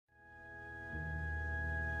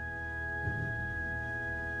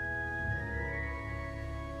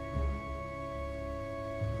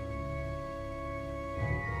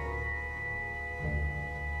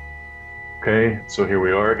Okay, so here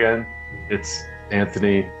we are again. It's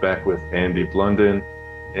Anthony back with Andy Blunden.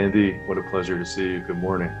 Andy, what a pleasure to see you. Good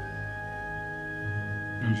morning.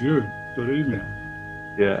 And you, good evening.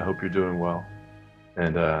 Yeah, I hope you're doing well.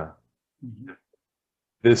 And Mhm.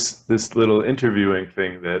 this little interviewing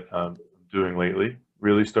thing that I'm doing lately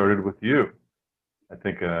really started with you. I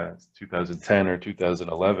think it's 2010 or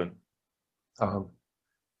 2011. It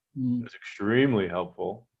Mm. was extremely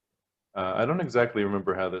helpful. I don't exactly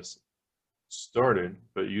remember how this started,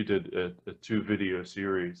 but you did a two video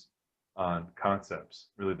series on concepts,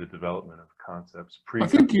 really the development of concepts, I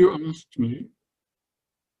think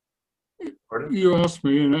pardon? you asked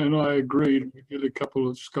me, and I agreed. We did a couple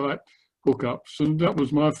of Skype hookups, and that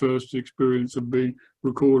was my first experience of being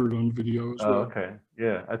recorded on video as Oh, well. okay.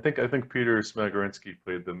 Yeah, I think Peter Smagorinsky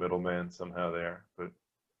played the middleman somehow there, but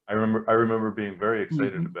I remember being very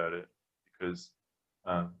excited Mhm. about it because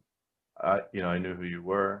um, I knew who you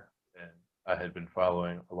were and I had been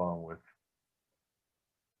following along with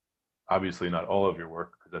obviously not all of your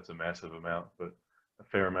work because that's a massive amount, but a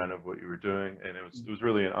fair amount of what you were doing, and it was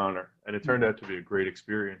really an honor, and it turned out to be a great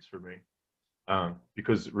experience for me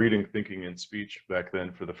because reading Thinking in Speech back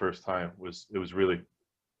then for the first time was really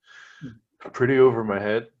pretty over my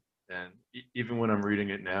head, and even when I'm reading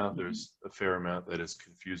it now, Mhm. there's a fair amount that is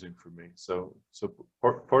confusing for me. So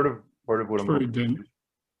part of what It's I'm very hoping to dense. do,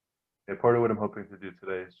 yeah, part of what I'm hoping to do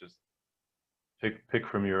today is just pick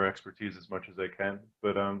from your expertise as much as I can.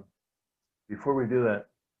 But before we do that,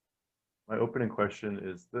 my opening question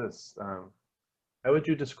is this: how would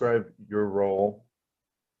you describe your role,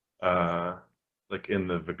 uh, like in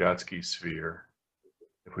the Vygotsky sphere,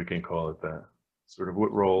 if we can call it that? Sort of,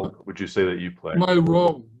 what role would you say that you play? My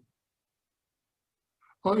role,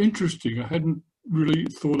 interesting. I hadn't really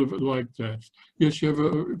thought of it like that. Yes, you have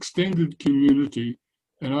an extended community,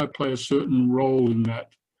 and I play a certain role in that.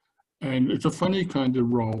 And it's a funny kind of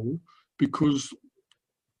role because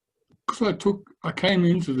I came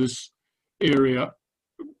into this area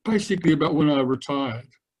basically about when I retired,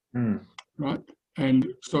 Hmm. right?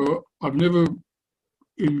 And so I've never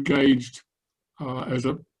engaged as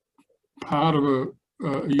a part of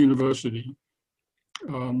a university.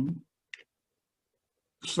 Um,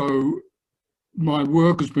 so my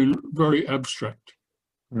work has been very abstract,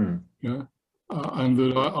 Hmm. you know, and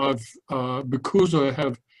that I've because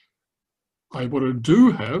what I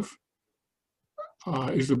do have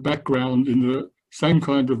is a background in the same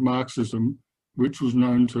kind of Marxism which was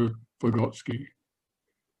known to Vygotsky.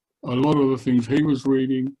 A lot of the things he was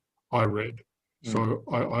reading, I read. Hmm. So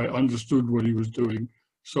I understood what he was doing.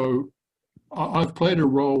 So I've played a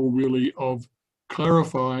role really of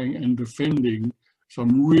clarifying and defending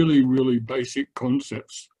some really, really basic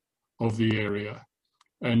concepts of the area.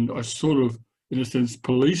 And I sort of, in a sense,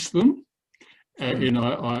 police them. Hmm. And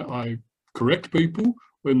I correct people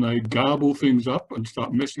when they garble things up and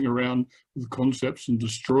start messing around with concepts and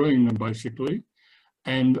destroying them, basically.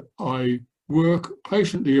 And I work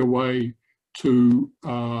patiently away to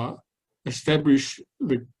establish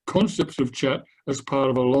the concepts of chat as part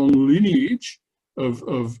of a long lineage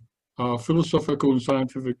of philosophical and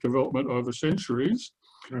scientific development over centuries,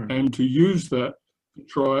 Hmm. and to use that to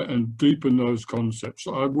try and deepen those concepts.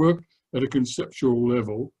 So I work at a conceptual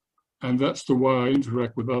level, and that's the way I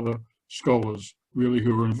interact with other scholars, really,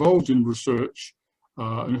 who are involved in research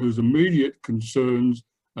and whose immediate concerns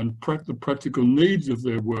and the practical needs of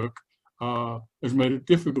their work has made it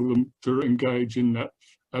difficult to engage in that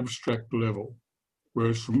abstract level.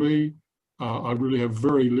 Whereas for me, I really have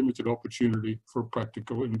very limited opportunity for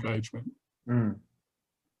practical engagement. Hmm.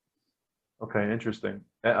 Okay, interesting.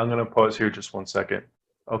 I'm going to pause here just 1 second.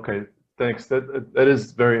 Okay, thanks. That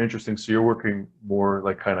is very interesting. So you're working more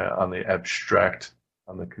like kind of on the abstract,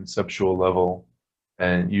 on the conceptual level,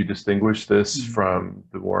 and you distinguish this Mm. from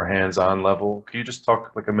the more hands-on level. Can you just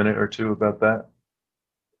talk like a minute or two about that?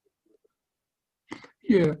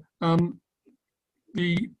 Yeah,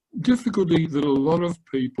 the difficulty that a lot of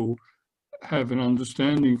people have in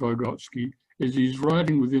understanding Vygotsky is he's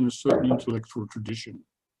writing within a certain intellectual tradition.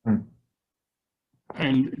 Hmm.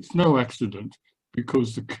 And it's no accident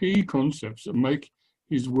because the key concepts that make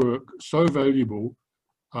his work so valuable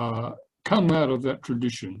uh, come out of that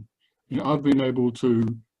tradition. I've been able to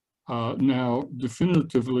now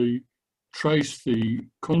definitively trace the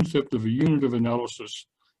concept of a unit of analysis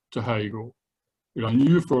to Hegel. I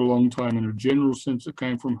knew for a long time in a general sense it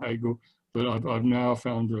came from Hegel, but I've now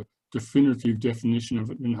found a definitive definition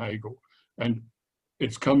of it in Hegel. And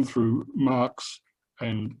it's come through Marx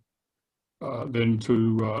and then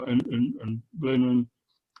to and Lenin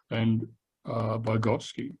and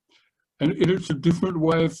Vygotsky. And it's a different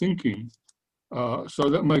way of thinking. So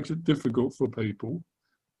that makes it difficult for people.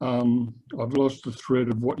 I've lost the thread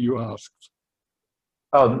of what you asked.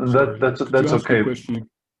 Oh, Sorry. that's Could you ask okay. the question?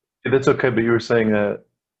 That's okay. But you were saying that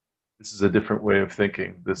this is a different way of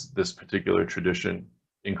thinking. This particular tradition,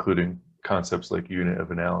 including concepts like unit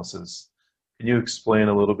of analysis. Can you explain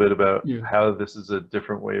a little bit about Yeah. how this is a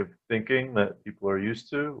different way of thinking that people are used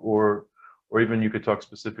to, or even you could talk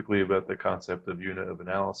specifically about the concept of unit of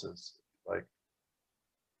analysis, like.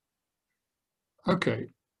 Okay.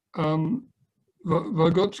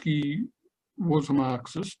 Vygotsky was a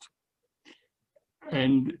Marxist,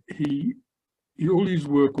 and all his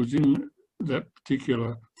work was in that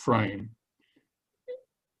particular frame.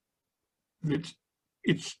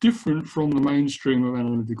 It's different from the mainstream of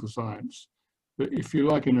analytical science. But if you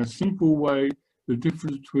like, in a simple way, the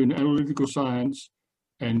difference between analytical science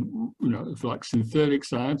and, it's like synthetic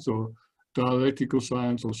science or dialectical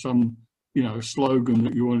science or some, slogan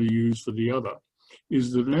that you want to use for the other,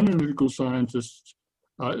 is that analytical scientists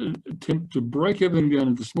attempt to break everything down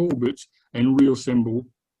into small bits and reassemble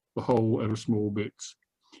the whole out of small bits.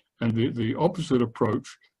 And the opposite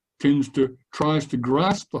approach tries to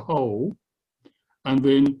grasp the whole and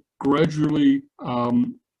then gradually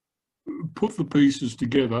put the pieces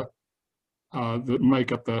together that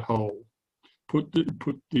make up that whole.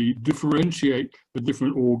 Differentiate the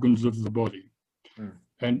different organs of the body.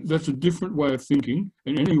 And that's a different way of thinking.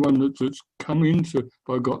 And anyone that's come into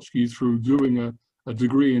Vygotsky through doing a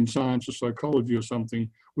degree in science or psychology or something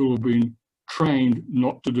will have been trained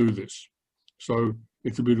not to do this. So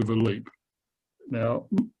it's a bit of a leap. Now,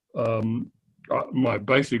 my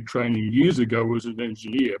basic training years ago was an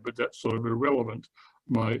engineer, but that's sort of irrelevant.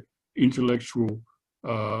 My intellectual,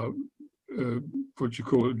 what you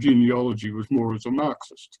call it, genealogy was more as a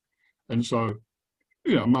Marxist. And so,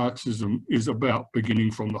 Marxism is about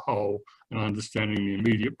beginning from the whole and understanding the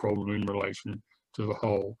immediate problem in relation to the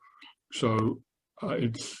whole. So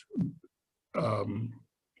it's of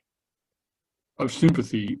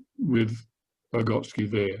sympathy with Vygotsky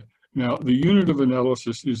there. Now, the unit of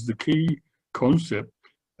analysis is the key concept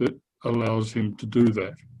that allows him to do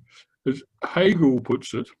that. As Hegel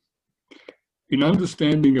puts it, in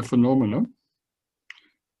understanding a phenomenon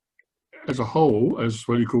as a whole, as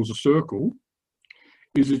what he calls a circle,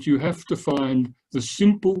 is that you have to find the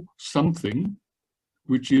simple something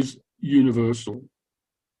which is universal.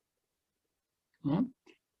 Right?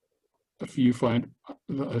 If you find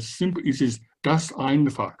a simple, it says das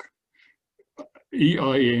Einfach,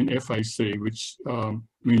 E-I-N-F-A-C, which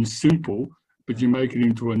means simple, but you make it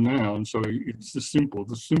into a noun, so it's the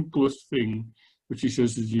simplest thing, which he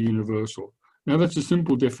says is universal. Now that's a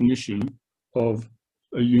simple definition of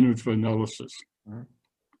a unit of analysis.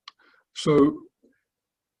 So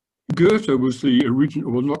Goethe was the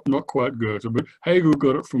original, well, not quite Goethe, but Hegel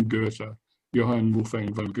got it from Goethe, Johann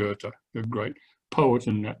Wolfgang von Goethe, the great poet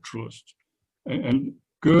and naturalist. And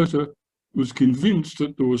Goethe was convinced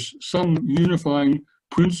that there was some unifying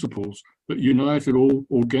principles that united all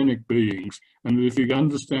organic beings, and that if you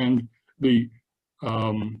understand the,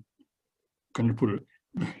 the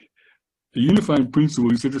unifying principle,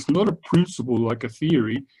 he said it's not a principle like a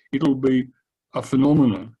theory, it'll be a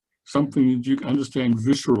phenomenon, something that you can understand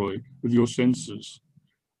viscerally with your senses.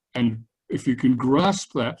 And if you can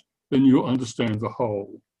grasp that, then you'll understand the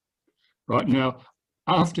whole. Right now,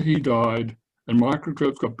 after he died and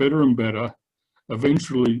microscopes got better and better,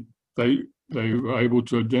 eventually they were able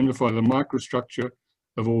to identify the microstructure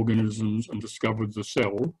of organisms and discovered the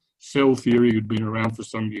cell. Cell theory had been around for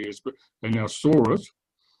some years, but they now saw it.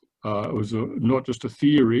 It was not just a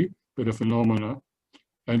theory, but a phenomena.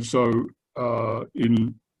 And so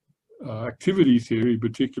in activity theory,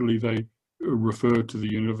 particularly, they refer to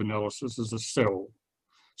the unit of analysis as a cell.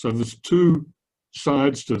 So there's two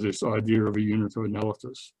sides to this idea of a unit of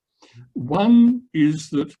analysis. One is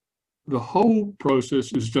that the whole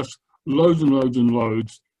process is just loads and loads and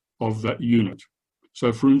loads of that unit.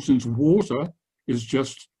 So for instance, water is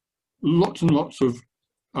just lots and lots of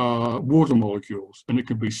water molecules, and it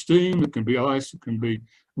can be steam, it can be ice, it can be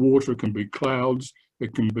water, it can be clouds,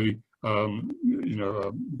 it can be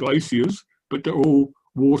glaciers, but they're all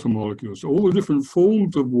water molecules. So all the different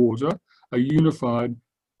forms of water are unified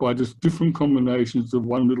by just different combinations of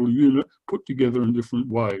one little unit put together in different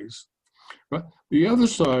ways. Right? The other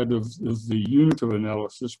side of the unit of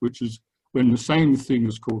analysis, which is when the same thing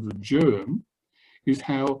is called a germ, is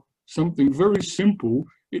how something very simple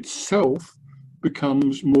itself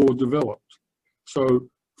becomes more developed. So,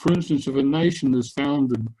 for instance, if a nation is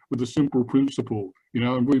founded with a simple principle,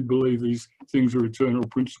 and we believe these things are eternal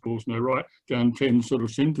principles, and they write down 10 sort of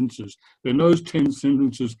sentences, then those 10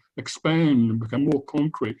 sentences expand and become more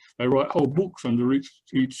concrete. They write whole books under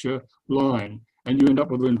each line, and you end up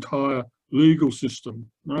with an entire legal system,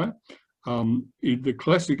 right? The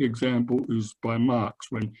classic example is by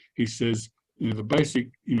Marx, when he says, the basic,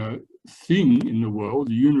 thing in the world,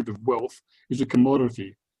 the unit of wealth, is a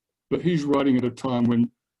commodity. But he's writing at a time when,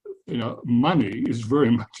 money is very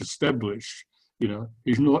much established.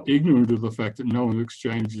 He's not ignorant of the fact that no one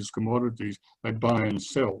exchanges commodities, they buy and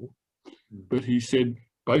sell. But he said,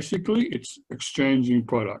 basically, it's exchanging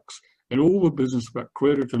products. And all the business about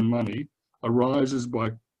credit and money arises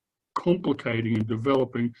by complicating and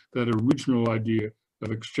developing that original idea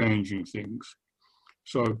of exchanging things.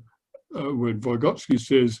 So when Vygotsky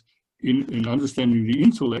says, in understanding the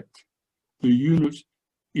intellect, the unit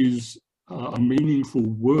is a meaningful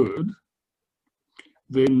word,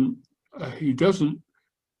 then you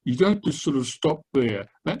don't just sort of stop there.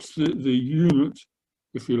 That's the unit,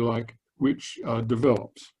 if you like, which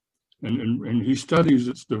develops. And he studies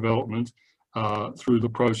its development through the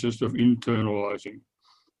process of internalizing.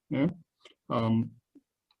 Yeah?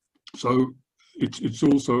 So it's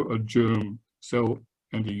also a germ cell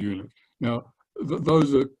and a unit. Now,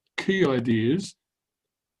 those are key ideas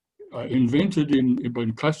invented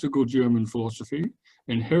in classical German philosophy,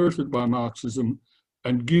 inherited by Marxism,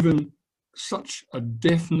 and given such a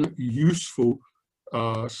definite, useful,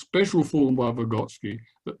 special form by Vygotsky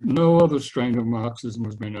that no other strain of Marxism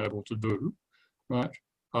has been able to do, right,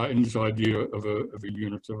 in this idea of a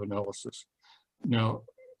unit of analysis. Now,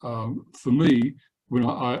 for me, when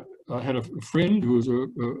I had a friend who was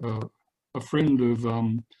a friend of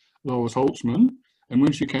Lois Holtzman, and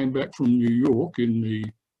when she came back from New York in the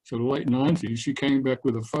sort of late 90s, she came back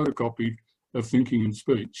with a photocopy of Thinking in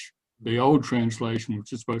Speech, the old translation,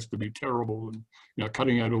 which is supposed to be terrible and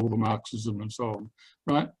cutting out all the Marxism and so on,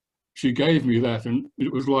 right? She gave me that, and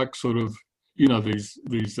it was like sort of these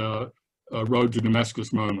road to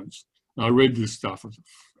Damascus moments. And I read this stuff.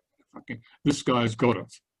 This guy's got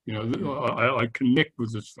it. I connect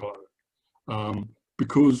with this fellow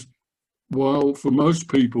because while for most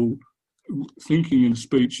people thinking in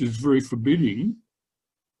speech is very forbidding,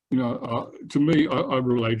 to me, I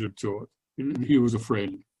related to it. He was a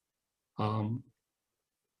friend.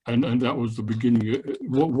 And that was the beginning,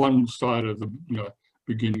 one side of the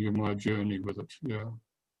beginning of my journey with it. Yeah.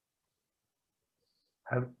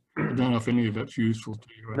 I don't know if any of that's useful to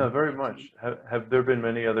you. No, very much. Have there been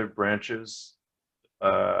many other branches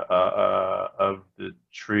of the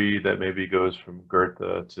tree that maybe goes from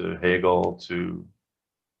Goethe to Hegel to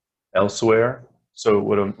elsewhere? So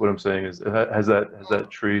what I'm saying is, has that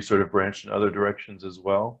tree sort of branched in other directions as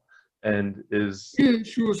well? And is the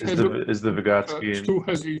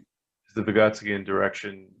Vygotskian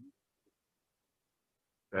direction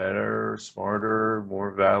better, smarter,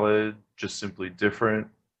 more valid, just simply different?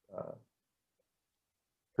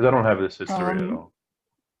 Because I don't have this history at all.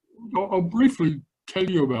 I'll briefly tell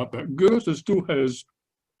you about that. Goethe still has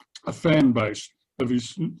a fan base of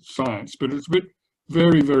his science, but it's a bit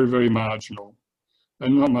very, very, very marginal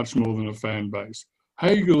and not much more than a fan base.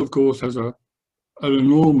 Hegel, of course, has an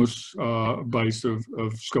enormous base of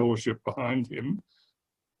scholarship behind him,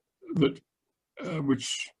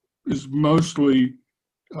 which is mostly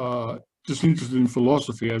just interested in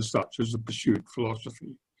philosophy as such, as a pursuit,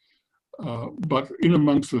 philosophy. But in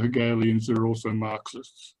amongst the Hegelians, there are also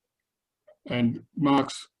Marxists. And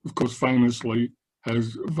Marx, of course, famously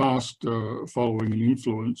has vast following and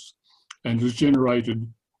influence and has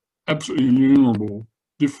generated absolutely innumerable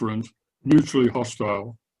different, mutually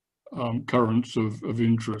hostile currents of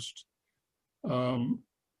interest. And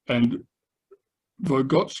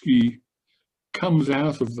Vygotsky comes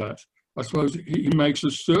out of that. I suppose he makes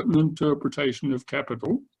a certain interpretation of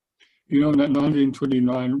capital. In that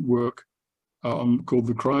 1929 work called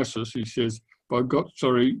The Crisis, he says,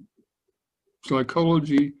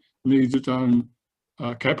 psychology needs its own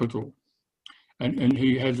capital. And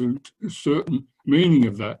he has a certain meaning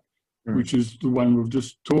of that, which is the one we've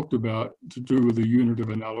just talked about, to do with the unit of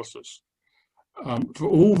analysis. For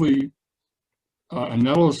all the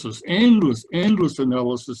analysis, endless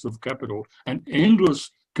analysis of capital, and endless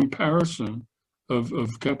comparison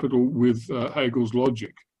of capital with Hegel's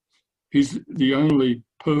logic, he's the only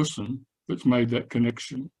person that's made that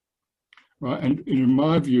connection, right? And in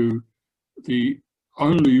my view, the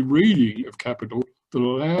only reading of capital that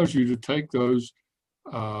allows you to take those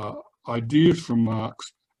ideas from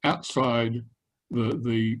Marx outside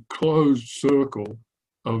the closed circle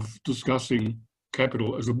of discussing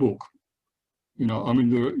capital as a book. You know, I mean,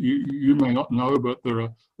 you may not know, but there are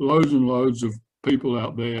loads and loads of people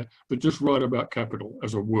out there that just write about capital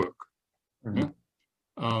as a work. Yeah?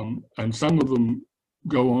 And some of them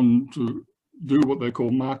go on to do what they call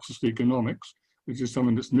Marxist economics, which is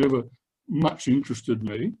something that's never much interested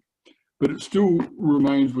me, but it still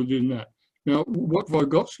remains within that. Now, what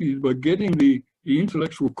Vygotsky, by getting the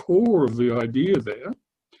intellectual core of the idea there,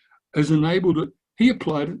 has enabled it. He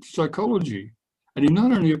applied it to psychology, and he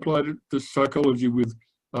not only applied it to psychology with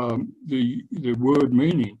the word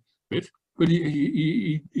meaning bit, but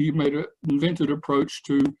he invented an approach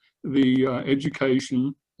to the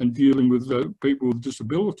education and dealing with people with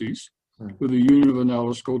disabilities with a unit of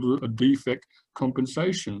analysis called a defect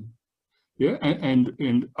compensation. Yeah, and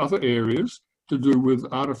in other areas to do with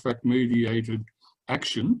artifact mediated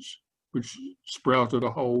actions, which sprouted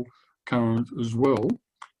a whole current as well.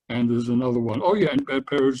 And there's another one. Oh yeah, and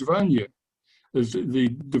Perezvania is the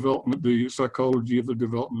development, the psychology of the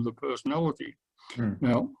development of the personality.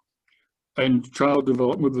 Now, and child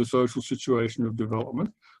development, the social situation of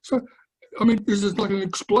development. So, I mean, this is like an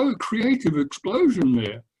creative explosion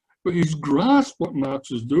there. But he's grasped what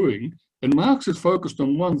Marx is doing, and Marx is focused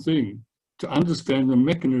on one thing, to understand the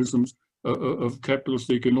mechanisms of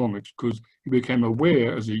capitalist economics, because he became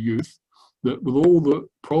aware as a youth that with all the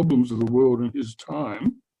problems of the world in his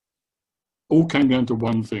time, all came down to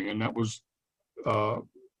one thing, and that was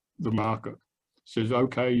the market. Says,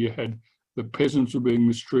 okay, you had the peasants were being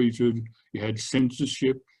mistreated, you had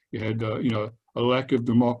censorship, you had a lack of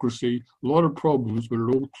democracy, a lot of problems, but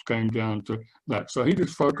it all came down to that. So he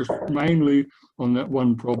just focused mainly on that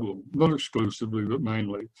one problem, not exclusively, but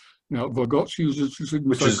mainly. Now, Vygotsky was interested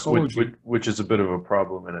in psychology. Which is a bit of a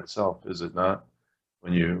problem in itself, is it not?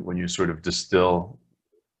 When you sort of distill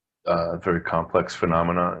very complex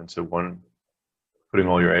phenomena into one, putting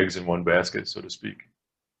all your eggs in one basket, so to speak.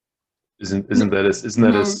 Isn't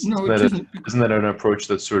that an approach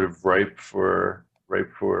that's sort of ripe for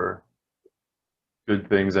good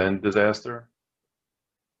things and disaster?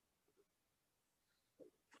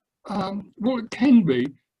 Well, it can be,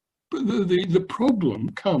 but the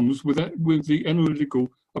problem comes with the analytical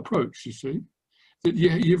approach. You see, that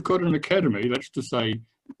you've got an academy, that's to say,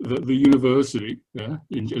 the university,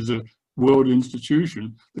 as a world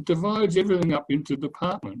institution that divides everything up into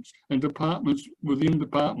departments and departments within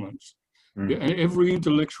departments. Yeah, and every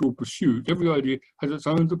intellectual pursuit, every idea has its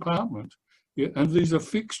own department. Yeah, and these are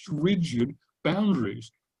fixed, rigid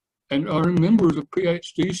boundaries. And I remember as a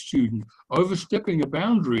PhD student overstepping a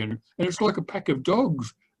boundary, and it's like a pack of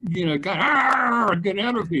dogs, going, get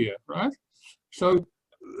out of here, right? So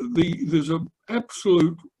there's an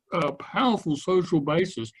absolute powerful social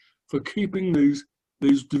basis for keeping these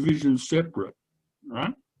divisions separate,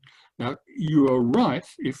 right? Now, you are right,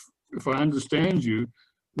 if I understand you,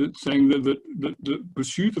 that saying that the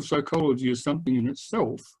pursuit of psychology as something in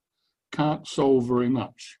itself can't solve very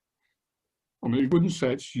much. I mean, you wouldn't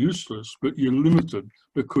say it's useless, but you're limited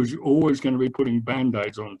because you're always going to be putting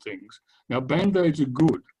band-aids on things. Now, band-aids are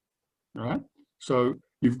good, right? So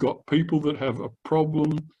you've got people that have a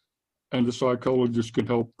problem and the psychologist can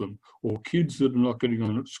help them, or kids that are not getting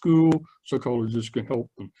on at school, psychologists can help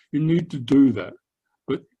them. You need to do that.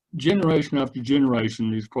 But generation after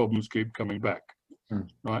generation, these problems keep coming back,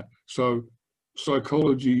 right? So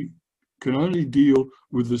psychology can only deal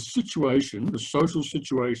with the situation, the social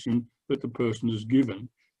situation that the person is given.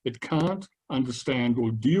 It can't understand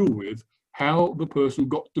or deal with how the person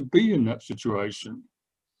got to be in that situation,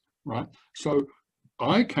 right? So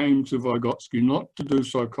I came to Vygotsky not to do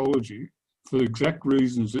psychology for the exact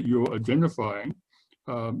reasons that you're identifying,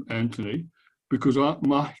 Anthony, because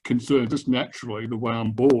my concern, just naturally, the way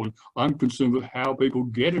I'm born, I'm concerned with how people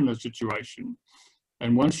get in a situation.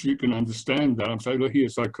 And once you can understand that, I'm saying, look here,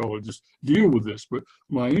 psychologists, deal with this. But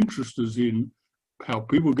my interest is in how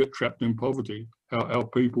people get trapped in poverty, how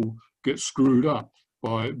people get screwed up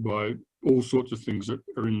by all sorts of things that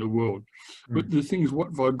are in the world. But the thing is,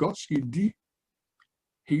 what Vygotsky did,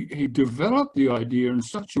 he developed the idea in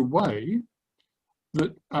such a way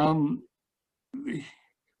that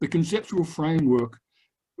the conceptual framework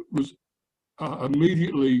was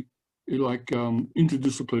immediately like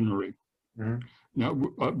interdisciplinary. Now,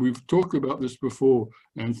 we've talked about this before,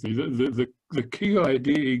 Anthony. The key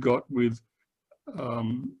idea he got with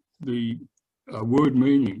the word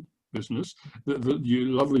meaning business, the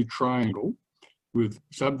lovely triangle with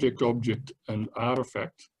subject, object, and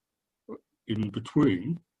artifact in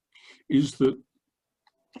between, is that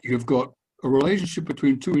you've got a relationship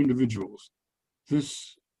between two individuals.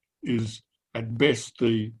 This is at best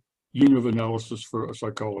the unit of analysis for a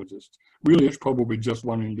psychologist. Really, it's probably just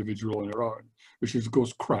one individual on their own, which is, of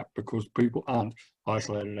course, crap because people aren't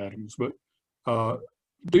isolated atoms. But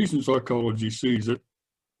decent psychology sees it,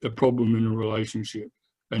 a problem in a relationship,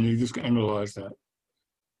 and you just analyze that.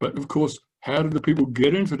 But of course, how did the people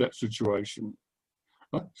get into that situation?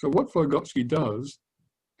 Right? So what Vygotsky does,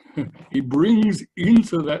 he brings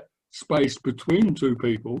into that space between two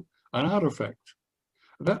people an artifact.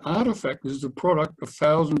 That artifact is the product of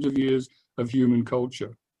thousands of years of human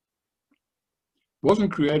culture. It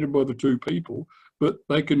wasn't created by the two people, but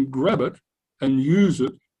they can grab it and use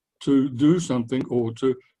it to do something or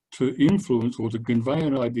to influence or to convey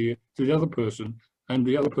an idea to the other person, and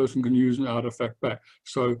the other person can use an artifact back.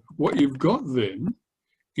 So what you've got then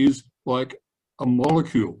is like a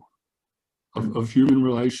molecule of human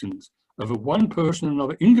relations, of a one person and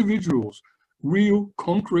another, individuals, real,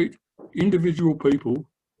 concrete, individual people,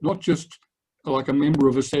 not just like a member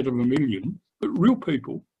of a set of a million, but real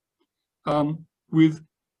people, with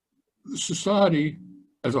society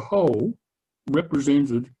as a whole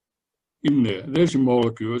represented in there. There's your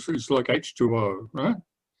molecule. It's like H2O, right?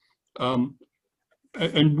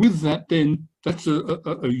 And with that, then that's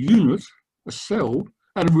a unit, a cell,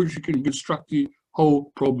 out of which you can construct the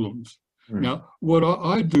whole problems. Now, what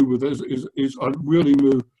I do with this is I really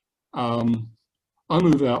move. I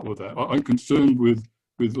move out with that. I'm concerned with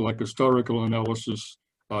like historical analysis,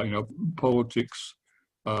 politics,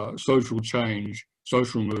 social change,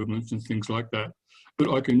 social movements, and things like that.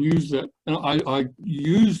 But I can use that, and I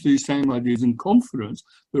use these same ideas in confidence.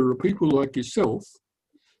 There are people like yourself,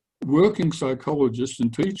 working psychologists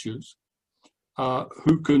and teachers,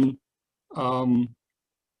 who can,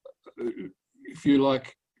 if you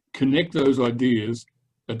like, connect those ideas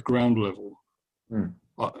at ground level.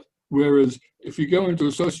 Whereas if you go into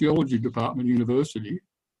a sociology department at university,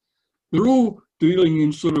 they're all dealing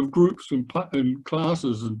in sort of groups and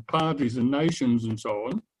classes and parties and nations and so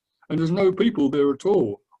on, and there's no people there at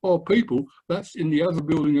all. Oh, people, that's in the other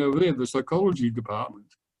building over there, the psychology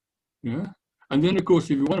department. Yeah. And then, of course,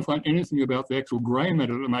 if you want to find anything about the actual grey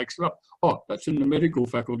matter that makes it up, oh, that's in the medical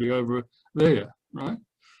faculty over there, right?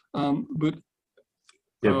 But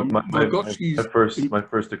yeah, my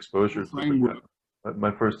first exposure to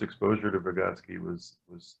Vygotsky was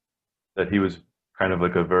that he was kind of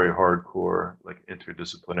like a very hardcore, like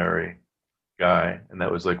interdisciplinary guy, and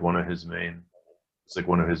that was like one of his main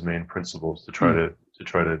principles to try to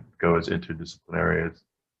go as interdisciplinary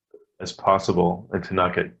as possible, and to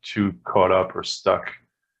not get too caught up or stuck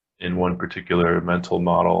in one particular mental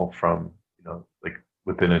model from, like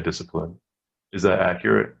within a discipline. Is that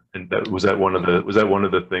accurate? And was that one of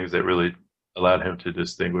the things that really allowed him to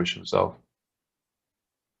distinguish himself?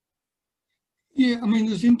 Yeah, I mean,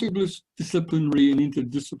 there's interdisciplinary and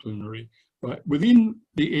interdisciplinary, right? Within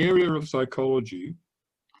the area of psychology,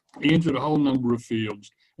 he entered a whole number of fields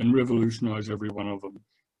and revolutionized every one of them.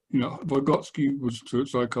 Vygotsky was to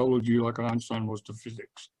psychology like Einstein was to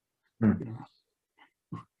physics.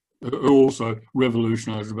 Also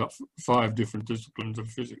revolutionized about 5 different disciplines of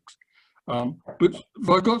physics. But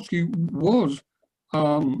Vygotsky was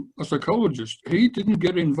a psychologist. He didn't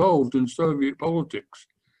get involved in Soviet politics.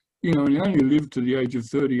 And he only lived to the age of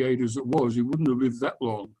 38 as it was. He wouldn't have lived that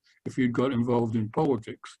long if he'd got involved in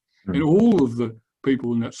politics. And all of the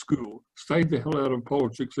people in that school stayed the hell out of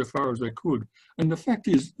politics as far as they could. And the fact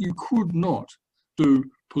is, you could not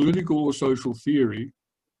do political or social theory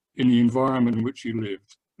in the environment in which he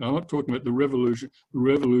lived. Now, I'm not talking about the revolution. The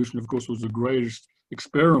revolution, of course, was the greatest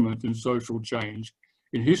experiment in social change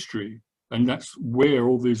in history, and that's where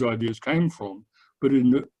all these ideas came from. But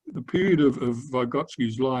in the period of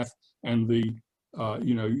Vygotsky's life and the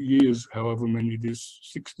years, however many it is,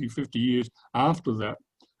 60, 50 years after that,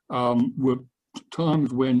 were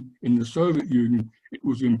times when in the Soviet Union it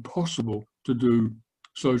was impossible to do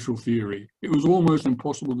social theory. It was almost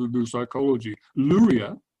impossible to do psychology.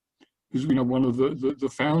 Luria, who's one of the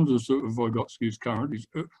founders of Vygotsky's current, his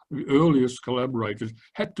earliest collaborators,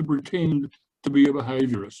 had to pretend to be a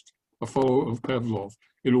behaviorist, a follower of Pavlov,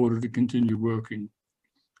 in order to continue working,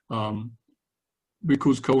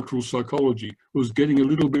 because cultural psychology was getting a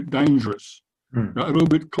little bit dangerous, a little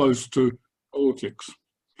bit close to politics.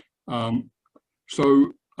 Can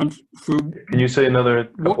you say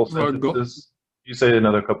another couple sentences? You say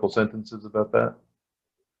another couple sentences about that?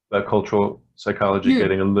 About cultural psychology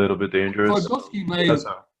getting a little bit dangerous? Vygotsky may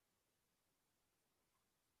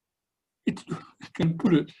can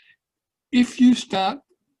put it, if you start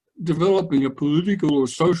developing a political or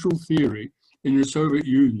social theory in the Soviet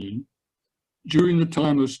Union during the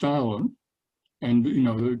time of Stalin and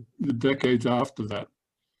the decades after that,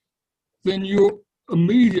 then you're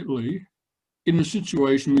immediately in a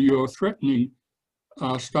situation where you are threatening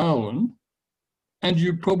Stalin, and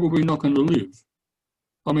you're probably not going to live.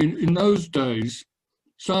 I mean, in those days,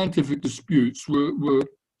 scientific disputes were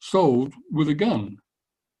solved with a gun.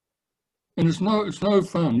 And it's no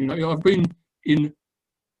fun. You know, I've been in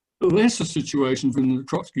lesser situations in the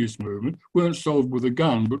Trotskyist movement, weren't solved with a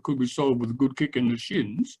gun, but could be solved with a good kick in the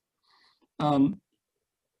shins.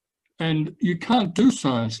 And you can't do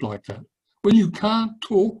science like that. When you can't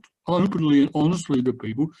talk openly and honestly to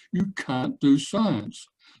people, you can't do science.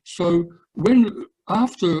 So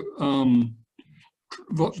after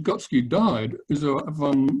Vygotsky died, if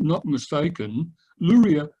I'm not mistaken,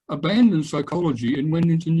 Luria abandoned psychology and went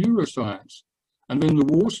into neuroscience. And then the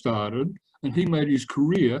war started, and he made his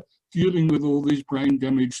career dealing with all these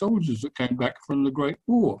brain-damaged soldiers that came back from the Great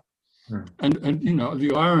War. And you know,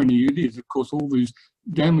 the irony it is, of course, all these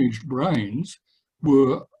damaged brains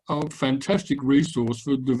were a fantastic resource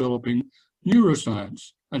for developing neuroscience.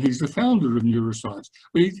 And he's the founder of neuroscience.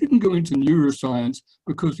 But he didn't go into neuroscience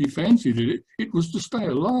because he fancied it. It was to stay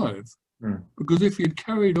alive. Because if he'd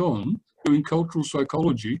carried on doing cultural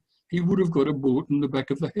psychology, he would have got a bullet in the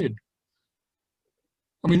back of the head.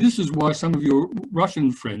 I mean, this is why some of your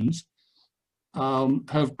Russian friends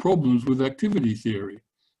have problems with activity theory,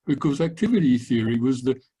 because activity theory was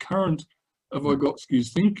the current of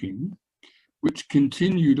Vygotsky's thinking, which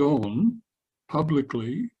continued on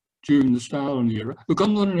publicly during the Stalin era. Look,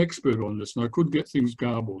 I'm not an expert on this, and I could get things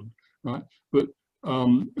garbled, right? But I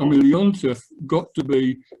mean, Leontev got to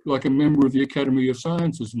be like a member of the Academy of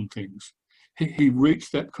Sciences and things. He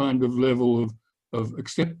reached that kind of level of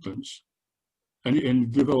acceptance,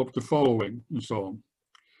 and developed a following and so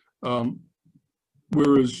on.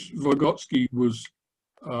 Whereas Vygotsky was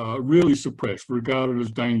really suppressed, regarded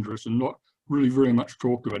as dangerous, and not really very much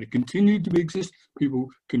talked about. It continued to exist. People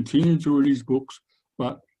continued to read his books,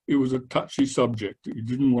 but it was a touchy subject that you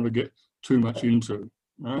didn't want to get too much into,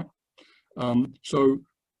 right? So,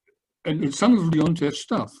 and some of Leontev's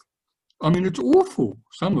stuff, I mean, it's awful,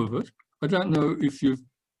 some of it. I don't know if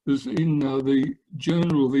there's in the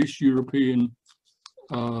Journal of East European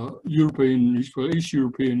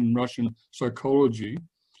Russian Psychology,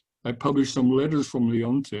 they published some letters from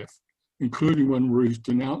Leontev, including one where he's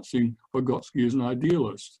denouncing Vygotsky as an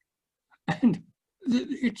idealist. And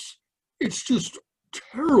it's just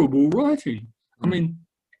terrible writing. I mean,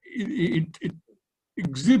 it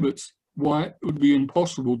exhibits why it would be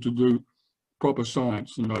impossible to do proper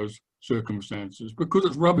science in those circumstances, because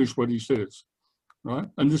it's rubbish what he says, right?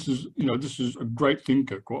 And this is a great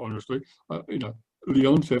thinker, quite honestly.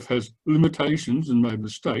 Leontev has limitations and made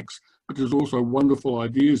mistakes, but there's also wonderful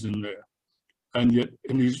ideas in there. And yet,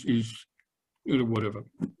 he's whatever.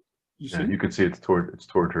 You can see it's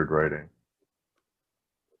tortured writing.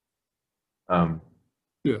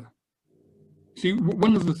 Yeah. See,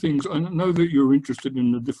 one of the things, I know that you're interested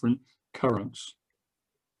in the different currents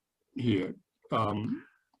here.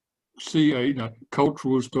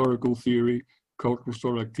 Cultural historical theory, cultural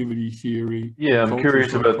historical activity theory. Yeah, I'm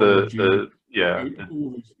curious about all these things.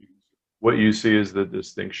 What you see as the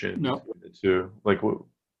distinction between the two, like what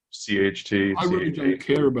CHT. I really don't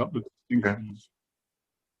care about the distinctions.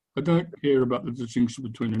 Okay. I don't care about the distinction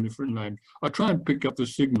between the different names. I try and pick up the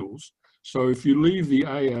signals. So if you leave the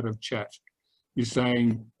A out of chat, you're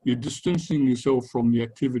saying you're distancing yourself from the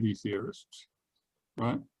activity theorists,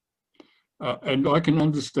 right? And I can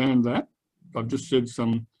understand that. I've just said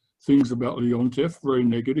some things about Leontev, very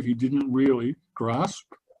negative. He didn't really grasp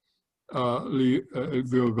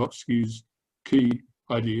Vygotsky's key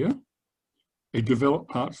idea. He developed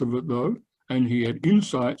parts of it though, and he had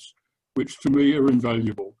insights which to me are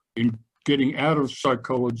invaluable in getting out of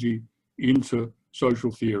psychology into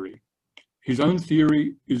social theory. His own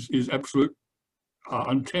theory is absolute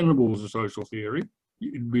untenable as a social theory.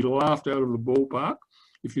 You'd be laughed out of the ballpark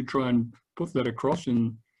if you try and put that across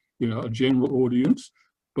in a general audience.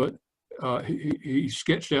 But he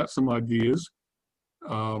sketched out some ideas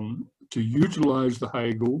to utilize the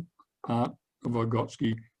Hegel part of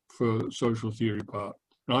Vygotsky for social theory part.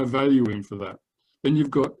 And I value him for that. Then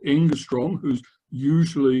you've got Engerstrom, whose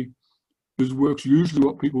work's usually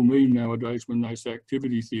what people mean nowadays when they say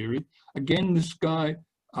activity theory. Again, this guy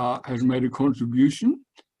has made a contribution.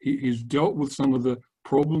 He's dealt with some of the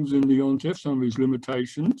problems in Leontev, some of his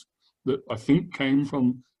limitations that I think came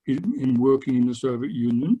from him working in the Soviet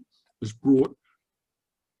Union, has brought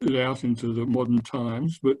it out into the modern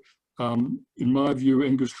times. But in my view,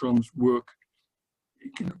 Engerstrom's work,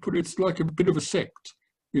 it's like a bit of a sect.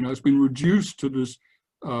 It's been reduced to this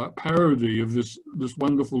parody of this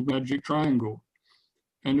wonderful magic triangle.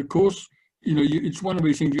 And of course, you know, it's one of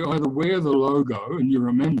these things, you either wear the logo and you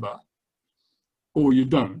remember, or you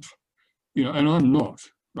don't, you know, and I'm not,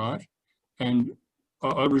 right? And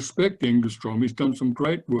I respect Engstrom. He's done some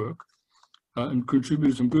great work and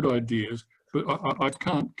contributed some good ideas, but I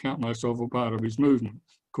can't count myself a part of his movement,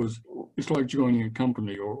 because it's like joining a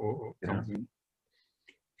company or Yeah. something.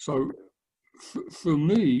 So for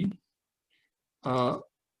me,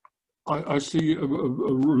 I see an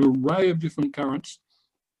array of different currents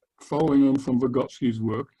following on from Vygotsky's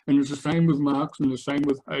work, and it's the same with Marx and the same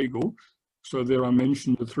with Hegel. So there I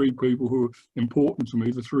mentioned the three people who are important to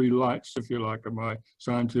me, the three lights, if you like, of my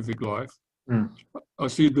scientific life. I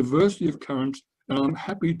see a diversity of currents, and I'm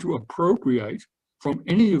happy to appropriate from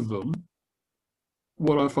any of them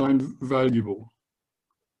what I find valuable.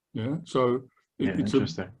 Yeah, so Yeah, it's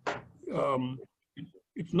interesting.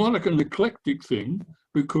 it's not like an eclectic thing,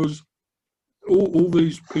 because all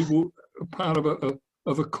these people are part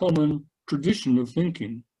of a common tradition of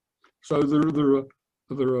thinking. So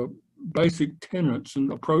there are basic tenets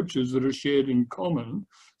and approaches that are shared in common.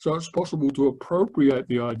 So it's possible to appropriate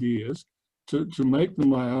the ideas, to make them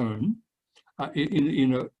my own,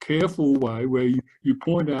 in a careful way, where you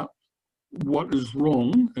point out what is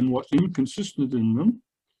wrong and what's inconsistent in them,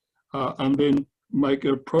 and then make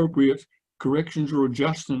appropriate corrections or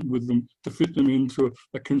adjustment with them to fit them into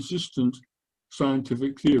a consistent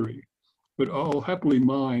scientific theory. But I'll happily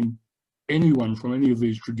mine anyone from any of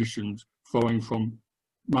these traditions, following from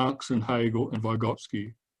Marx and Hegel and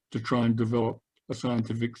Vygotsky, to try and develop a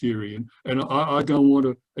scientific theory. And I don't want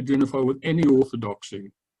to identify with any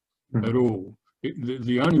orthodoxy at all.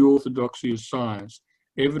 The only orthodoxy is science,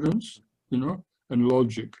 evidence, you know, and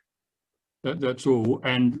logic. That's all.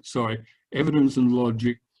 And sorry, evidence and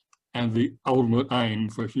logic, and the ultimate aim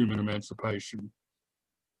for human emancipation.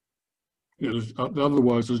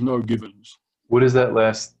 Otherwise, there's no givens. What does that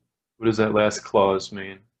last clause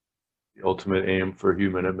mean? The ultimate aim for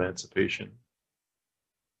human emancipation.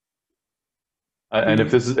 And if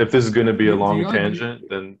this is going to be a long tangent,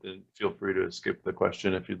 then feel free to skip the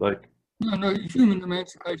question if you'd like. No, human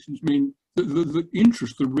emancipations mean the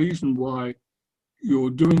interest, the reason why you're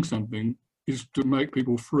doing something is to make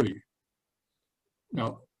people free.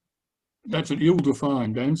 Now, that's an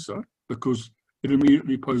ill-defined answer, because it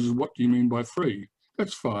immediately poses, what do you mean by free?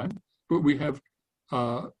 That's fine, but we have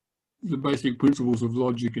the basic principles of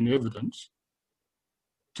logic and evidence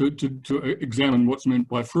to examine what's meant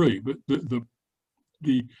by free. But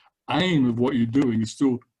the aim of what you're doing is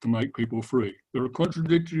still to make people free. There are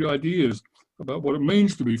contradictory ideas about what it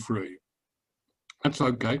means to be free. That's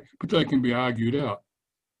okay, but they can be argued out.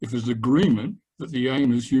 If there's agreement that the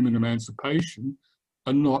aim is human emancipation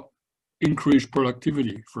and not increased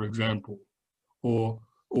productivity, for example, or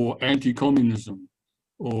anti-communism,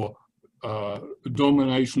 or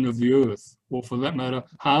domination of the earth, or for that matter,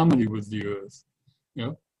 harmony with the earth. You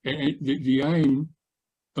know, and the aim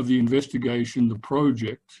of the investigation, the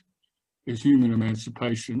project, is human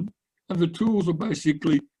emancipation, and the tools are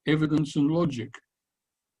basically evidence and logic.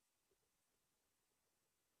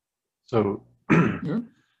 So, Yeah.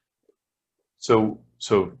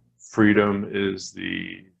 so freedom is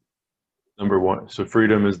the number one. So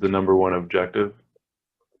freedom is the number one objective.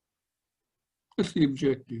 That's the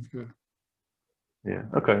objective. Yeah. Yeah.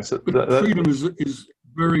 Okay. So but freedom is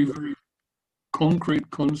very, very concrete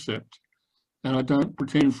concept, and I don't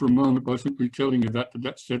pretend for a moment by simply telling you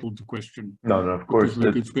that settled the question. No, of course. Because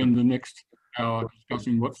we could spend the next hour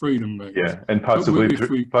discussing what freedom means. Yeah, and possibly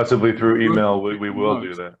through email we will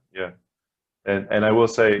do that. Yeah, and I will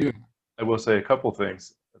say a couple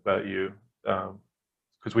things about you,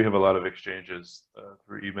 because we have a lot of exchanges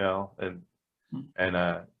through email, and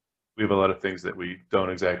we have a lot of things that we don't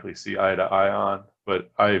exactly see eye to eye on, but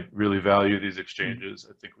I really value these exchanges.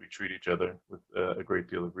 I think we treat each other with a great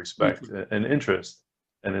deal of respect and interest,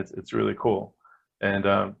 and it's really cool. And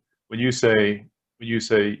when you say you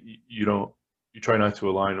try not to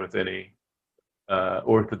align with any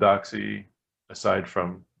orthodoxy aside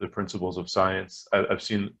from the principles of science, I've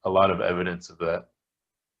seen a lot of evidence of that,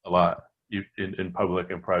 a lot in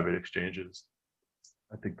public and private exchanges.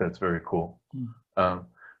 I think that's very cool.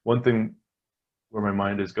 One thing where my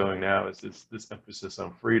mind is going now is this emphasis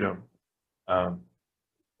on freedom.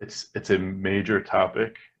 It's a major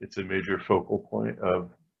topic. It's a major focal point of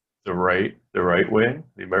the right wing,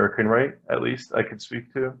 the American right, at least I could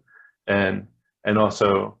speak to, and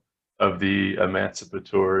also of the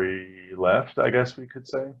emancipatory left, I guess we could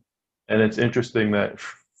say. And it's interesting that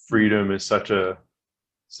freedom is such a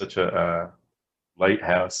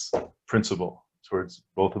lighthouse principle towards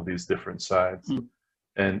both of these different sides.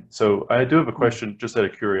 And so I do have a question, just out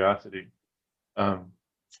of curiosity.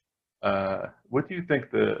 what do you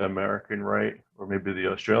think the American right, or maybe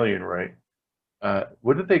the Australian right,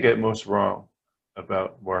 what did they get most wrong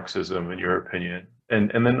about Marxism, in your opinion?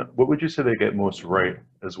 And then what would you say they get most right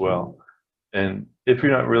as well? And if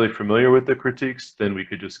you're not really familiar with the critiques, then we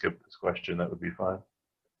could just skip this question. That would be fine.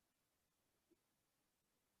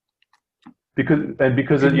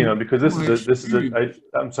 Because you know, because My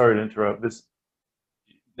I'm sorry to interrupt.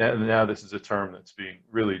 Now this is a term that's being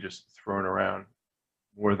really just thrown around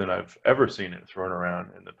more than I've ever seen it thrown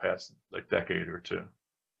around in the past like decade or two.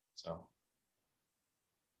 So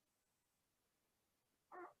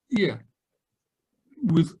yeah,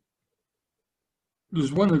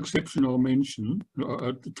 there's one exception I'll mention,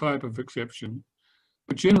 the type of exception,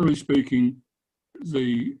 but generally speaking,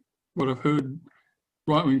 what I've heard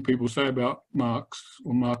right-wing people say about Marx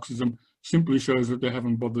or Marxism simply shows that they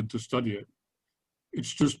haven't bothered to study it.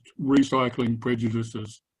 It's just recycling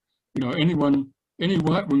prejudices. You know, any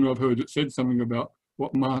right-wing I've heard that said something about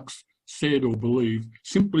what Marx said or believed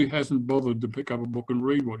simply hasn't bothered to pick up a book and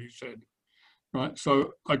read what he said. Right,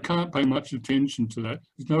 so I can't pay much attention to that.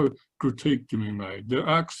 There's no critique to be made. There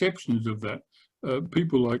are exceptions of that.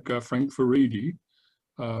 People like Frank Furedi,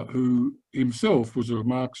 who himself was a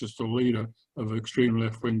Marxist or leader of an extreme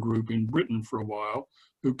left-wing group in Britain for a while,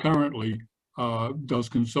 who currently does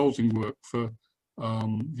consulting work for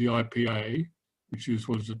the IPA, which is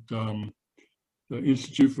the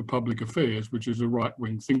Institute for Public Affairs, which is a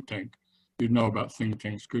right-wing think tank. You'd know about think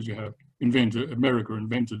tanks because you have America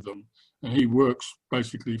invented them. And he works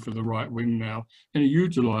basically for the right wing now, and he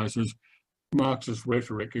utilizes Marxist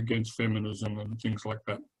rhetoric against feminism and things like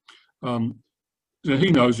that. So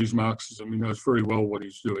he knows his Marxism, he knows very well what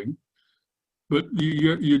he's doing. But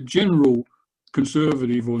your general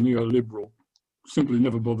conservative or neoliberal simply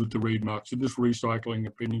never bothered to read Marx. They're just recycling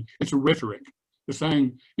opinion. It's a rhetoric. They're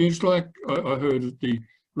saying, it's like I heard at the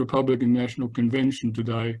Republican National Convention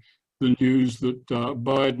today, the news that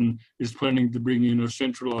Biden is planning to bring in a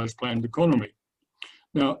centralized planned economy.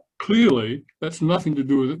 Now, clearly, that's nothing to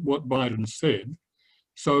do with what Biden said.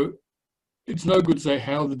 So it's no good to say,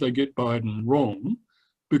 how did they get Biden wrong?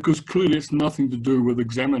 Because clearly it's nothing to do with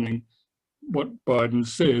examining what Biden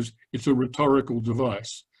says. It's a rhetorical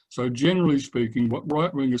device. So generally speaking, what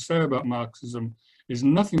right-wingers say about Marxism is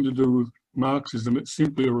nothing to do with Marxism. It's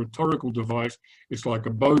simply a rhetorical device. It's like a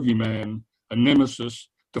bogeyman, a nemesis,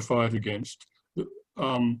 to fight against.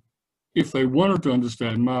 If they wanted to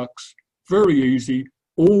understand Marx, very easy.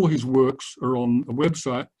 All his works are on a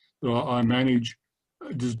website that I manage.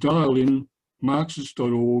 Just dial in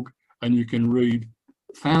Marxist.org and you can read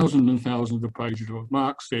thousands and thousands of pages of what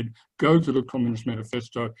Marx said. Go to the Communist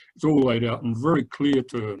Manifesto. It's all laid out in very clear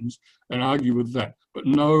terms and argue with that. But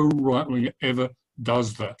no right-winger ever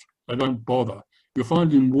does that. They don't bother. You'll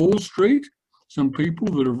find in Wall Street some people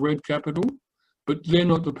that have read Capital, but they're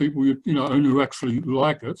not the people who actually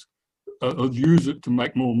like it, or use it to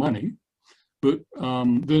make more money. But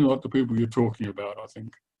they're not the people you're talking about, I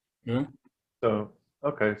think. Yeah. So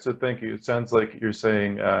okay, so thank you. It sounds like you're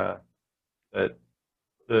saying that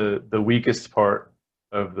the weakest part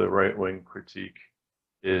of the right-wing critique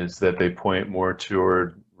is that they point more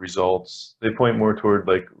toward results. They point more toward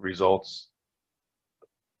like results.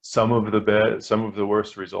 Some of the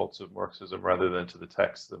worst results of Marxism, rather than to the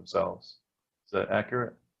texts themselves. Is that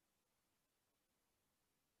accurate?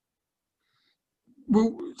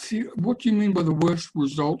 Well, see, what do you mean by the worst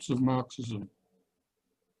results of Marxism?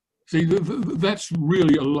 See, that's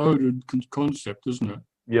really a loaded concept, isn't it?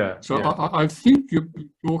 Yeah. So yeah. I think you're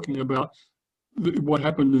talking about what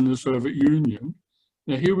happened in the Soviet Union.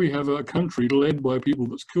 Now, here we have a country led by people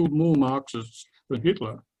that's killed more Marxists than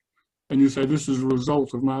Hitler. And you say this is a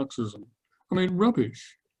result of Marxism. I mean,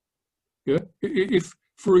 rubbish. Yeah. If,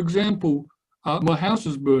 for example, my house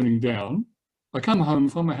is burning down, I come home,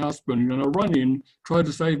 find my house burning down, I run in, try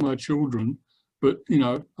to save my children, but,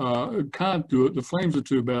 can't do it. The flames are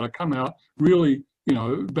too bad. I come out really,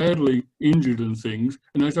 badly injured and things.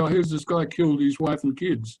 And they say, oh, here's this guy killed his wife and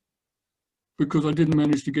kids because I didn't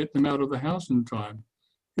manage to get them out of the house in time.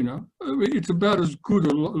 It's about as good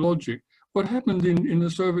a logic. What happened in the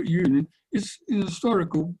Soviet Union is an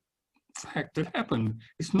historical fact that happened.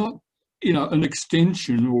 It's not, an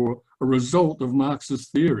extension or a result of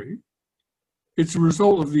Marxist theory. It's a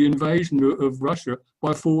result of the invasion of Russia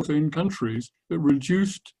by 14 countries that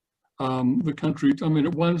reduced the country. I mean,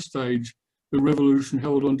 at one stage, the revolution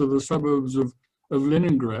held onto the suburbs of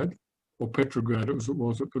Leningrad, or Petrograd as it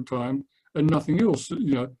was at the time, and nothing else.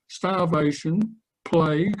 Starvation,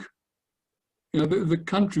 plague. The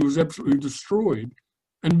country was absolutely destroyed.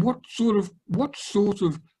 And what sort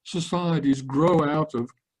of societies grow out of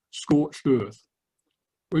scorched earth?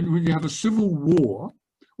 when you have a civil war,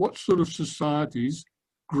 what sort of societies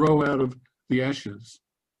grow out of the ashes?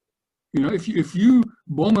 You know, if you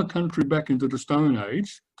bomb a country back into the Stone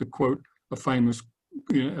Age, to quote a famous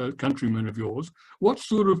countryman of yours, what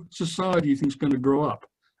sort of society do you think is going to grow up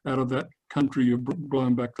out of that country you've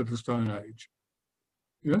blown back to the Stone Age?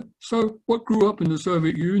 Yeah. So what grew up in the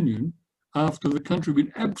Soviet Union after the country had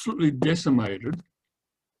been absolutely decimated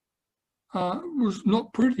was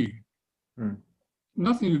not pretty.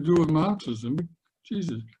 Nothing to do with Marxism.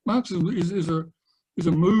 Jesus, Marxism is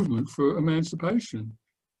a movement for emancipation.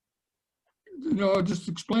 You know, I just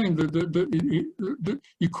explained that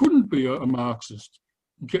you couldn't be a Marxist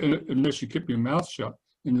unless you kept your mouth shut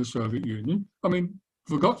in the Soviet Union. I mean,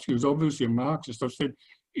 Vygotsky was obviously a Marxist. I've said,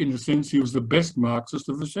 in a sense, he was the best Marxist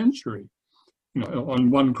of the century, you know, on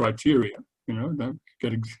one criteria. You know, don't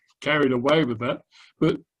get carried away with that.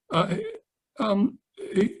 But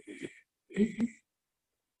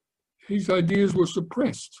his ideas were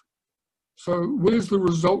suppressed. So where's the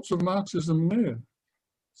results of Marxism there?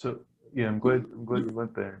 So yeah, I'm glad you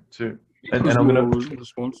went there too. And I'm going to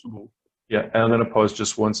responsible. Yeah, and I'm going to pause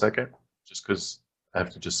just 1 second, just because I have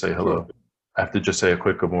to just say hello. Sure. I have to just say a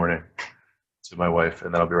quick good morning to my wife,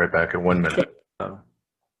 and then I'll be right back in 1 minute.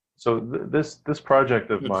 So this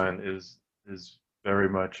project of mine is very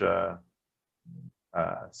much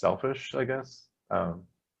selfish, I guess. I'm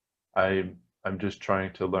just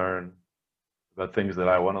trying to learn about things that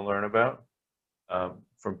I want to learn about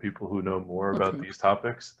from people who know more about these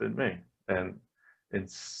topics than me, and in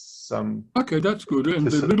some. Okay, that's good. And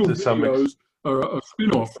the little videos are a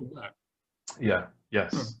spin-off from that. Yeah.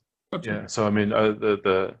 Yes. Yeah. So I mean,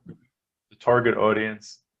 the target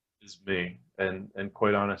audience is me, and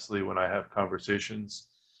quite honestly, when I have conversations,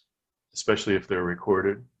 especially if they're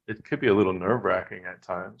recorded, it could be a little nerve-wracking at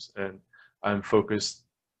times, and I'm focused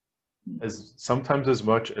sometimes as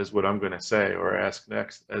much as what I'm going to say or ask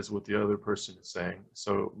next as what the other person is saying.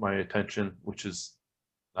 So my attention, which is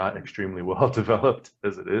not extremely well developed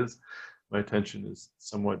as it is, my attention is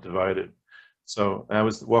somewhat divided. So I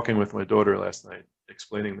was walking with my daughter last night,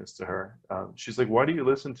 explaining this to her. She's like, "Why do you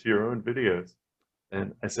listen to your own videos?"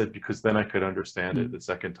 And I said, "Because then I could understand it the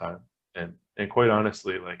second time." And quite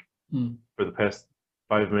honestly, like for the past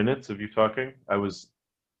 5 minutes of you talking, I was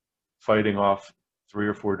fighting off 3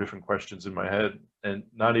 or 4 different questions in my head and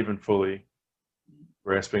not even fully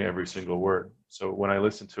grasping every single word. So when I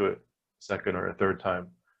listen to it a second or a third time,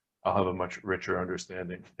 I'll have a much richer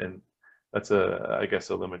understanding. And that's I guess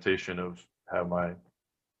a limitation of how my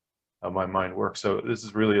mind works. So this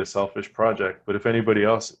is really a selfish project, but if anybody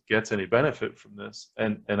else gets any benefit from this,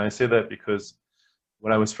 and I say that because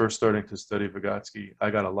when I was first starting to study Vygotsky, I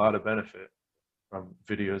got a lot of benefit from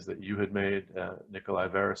videos that you had made, Nikolai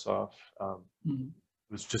Verasov.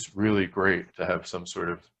 It was just really great to have some sort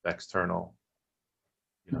of external,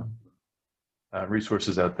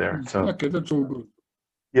 resources out there. So okay, that's all good.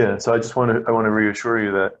 Yeah, so I want to reassure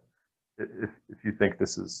you that if you think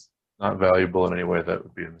this is not valuable in any way, that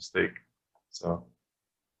would be a mistake. So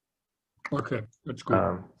okay, that's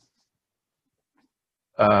good.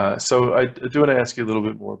 So I do want to ask you a little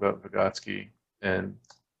bit more about Vygotsky, and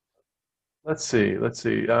let's see.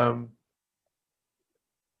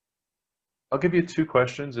 I'll give you 2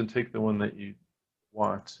 questions and take the one that you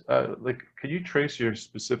want. Like, can you trace your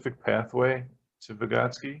specific pathway to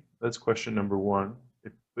Vygotsky? That's question number 1.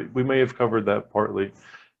 We may have covered that partly.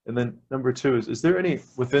 And then number 2 is there any,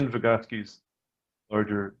 within Vygotsky's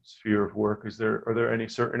larger sphere of work, are there any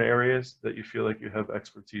certain areas that you feel like you have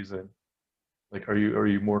expertise in? Like, are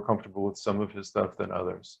you more comfortable with some of his stuff than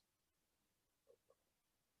others?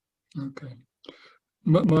 Okay.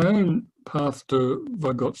 My own path to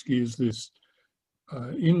Vygotsky is this.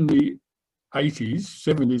 In the 80s,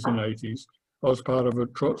 70s and 80s, I was part of a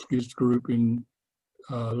Trotskyist group in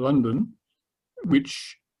London,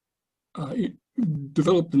 which it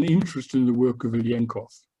developed an interest in the work of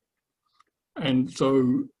Ilyenkov. And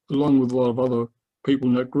so, along with a lot of other people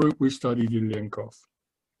in that group, we studied Ilyenkov,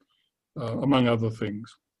 among other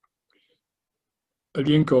things.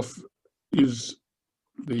 Ilyenkov is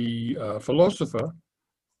the philosopher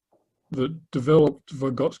that developed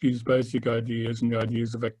Vygotsky's basic ideas and the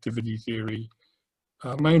ideas of activity theory,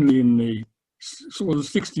 mainly in the sort of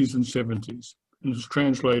 60s and 70s, and was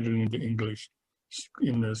translated into English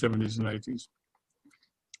in the 70s and 80s.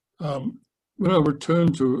 When I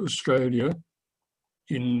returned to Australia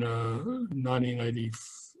in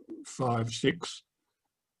 1985-6,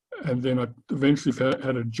 and then I eventually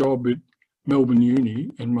had a job at Melbourne Uni,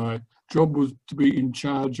 and my job was to be in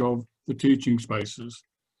charge of the teaching spaces.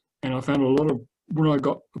 And I found when I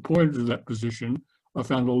got appointed to that position, I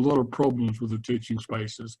found a lot of problems with the teaching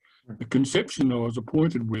spaces. The conception I was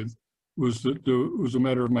appointed with was that there was a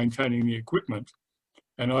matter of maintaining the equipment,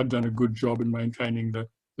 and I'd done a good job in maintaining the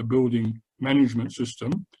building management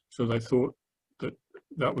system, so they thought that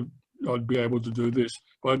I'd be able to do this.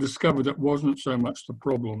 But I discovered that wasn't so much the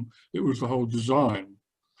problem, it was the whole design.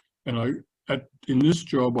 And in this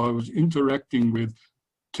job, I was interacting with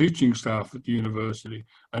teaching staff at the university,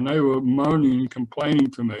 and they were moaning and complaining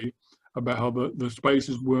to me about how the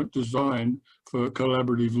spaces weren't designed for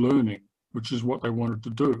collaborative learning, which is what they wanted to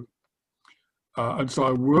do. And so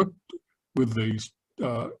I worked with these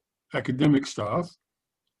academic staff.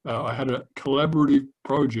 I had a collaborative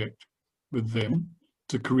project with them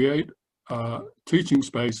to create teaching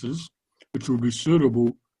spaces which would be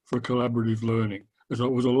suitable for collaborative learning. So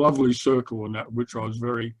it was a lovely circle in that, which I was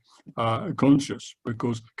very conscious,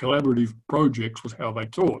 because collaborative projects was how they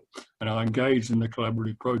taught, and I engaged in the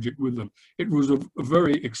collaborative project with them. It was a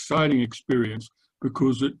very exciting experience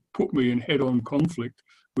because it put me in head-on conflict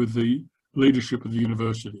with the leadership of the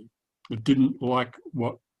university. It didn't like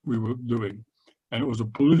what we were doing, and it was a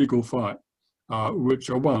political fight, which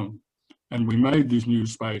I won. And we made these new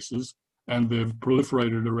spaces, and they've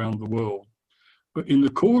proliferated around the world. But in the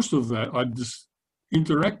course of that,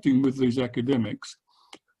 interacting with these academics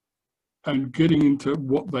and getting into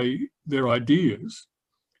their ideas,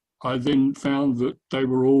 I then found that they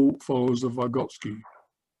were all followers of Vygotsky.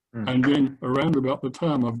 And then around about the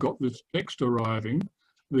time I've got this text arriving,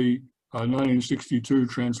 the 1962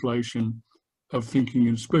 translation of Thinking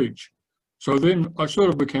in Speech. So then I sort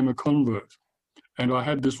of became a convert, and I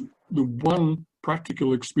had the one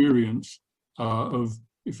practical experience of,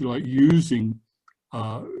 if you like, using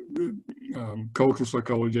cultural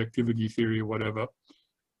psychology, activity theory, or whatever,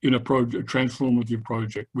 in a transformative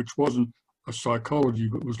project, which wasn't a psychology,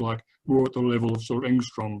 but was like more at the level of sort of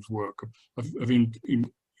Engstrom's work of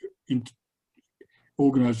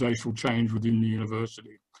organizational change within the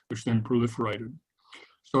university, which then proliferated.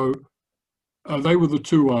 So they were the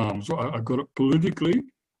two arms. I got it politically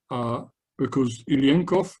because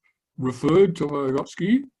Ilyenkov referred to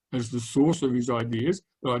Vygotsky as the source of his ideas,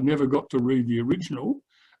 but I never got to read the original.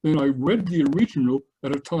 Then I read the original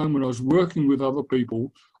at a time when I was working with other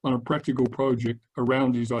people on a practical project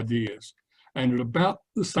around his ideas. And at about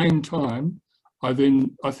the same time, I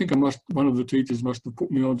think one of the teachers must have put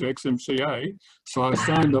me onto XMCA. So I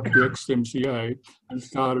signed up to XMCA and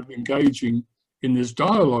started engaging in this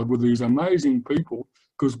dialogue with these amazing people,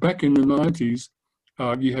 because back in the 90s,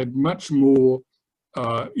 you had much more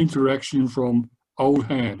interaction from old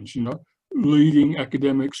hands, leading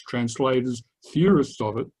academics, translators, theorists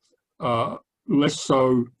of it, less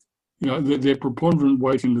so, their preponderant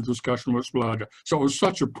weight in the discussion was larger. So it was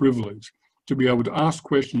such a privilege to be able to ask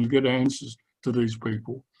questions, get answers to these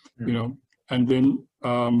people, and then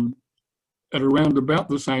at around about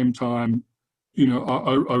the same time,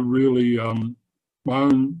 I really, my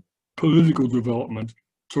own political development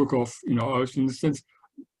took off. I was, in a sense,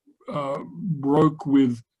 broke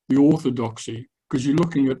with the orthodoxy, because you're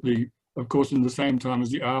looking at of course, in the same time as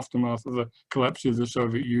the aftermath of the collapse of the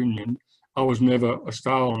Soviet Union. I was never a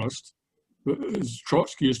Stalinist. But as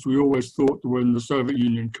Trotskyists, we always thought that when the Soviet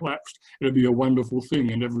Union collapsed, it'd be a wonderful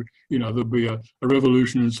thing, and there'd be a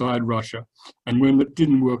revolution inside Russia. And when it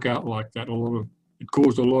didn't work out like that, it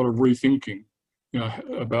caused a lot of rethinking,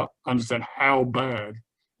 about understand how bad.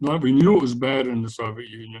 We knew it was bad in the Soviet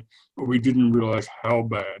Union, but we didn't realize how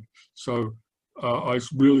bad. So I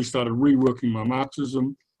really started reworking my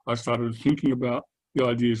Marxism. I started thinking about the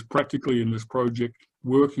ideas practically in this project,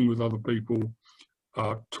 working with other people,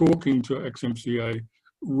 talking to XMCA,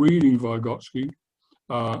 reading Vygotsky,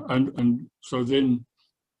 and so then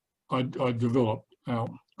I developed. Now,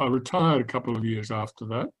 I retired a couple of years after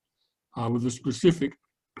that with a specific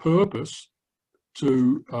purpose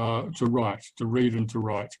to write, to read and to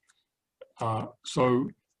write. So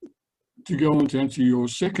to go on to answer your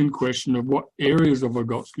second question of what areas of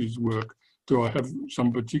Vygotsky's work do I have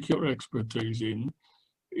some particular expertise in,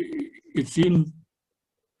 it's in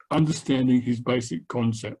understanding his basic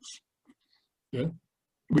concepts,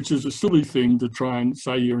 which is a silly thing to try and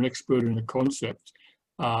say you're an expert in a concept,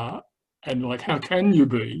 and like, how can you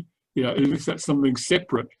be? If that's something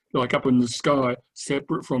separate, like up in the sky,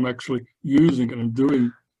 separate from actually using it and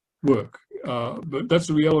doing work. But that's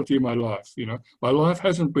the reality of my life. My life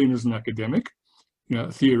hasn't been as an academic,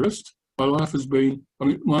 theorist. My life has been,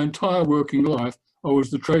 my entire working life, I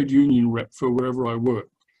was the trade union rep for wherever I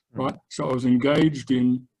worked, right? So I was engaged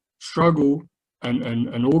in struggle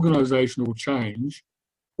and organizational change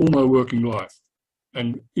all my working life.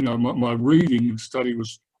 And, my reading and study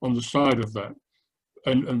was on the side of that.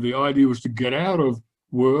 and the idea was to get out of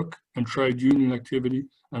work and trade union activity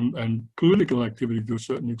and political activity to a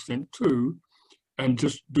certain extent too, and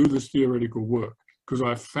just do this theoretical work. Because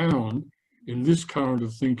I found in this current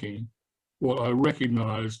of thinking what I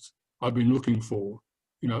recognized I've been looking for,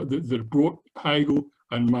 you know, that brought Hegel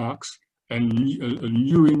and Marx and a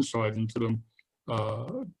new insight into them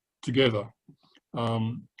together.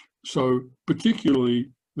 So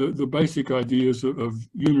particularly the basic ideas of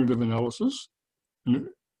unitive analysis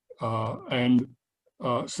and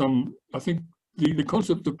some, I think, the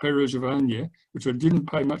concept of Perez-Urbana, which I didn't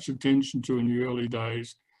pay much attention to in the early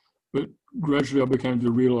days, but gradually I began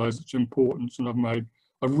to realize its importance, and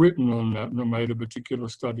I've written on that, and I've made a particular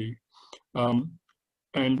study.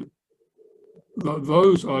 And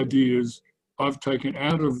those ideas I've taken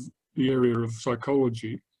out of the area of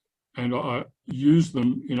psychology, and I use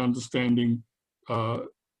them in understanding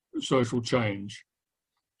social change,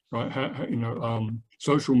 right? You know,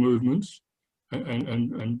 social movements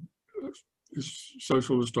and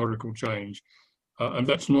social historical change, and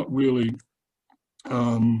that's not really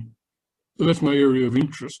that's my area of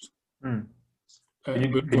interest. Can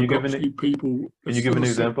But you give an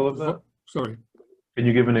example of that? Sorry. Can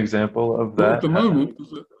you give an example of that? Well, at the moment,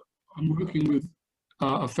 I'm working with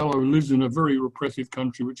a fellow who lives in a very repressive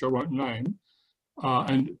country, which I won't name,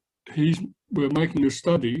 and we're making a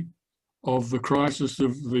study of the crisis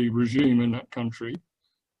of the regime in that country,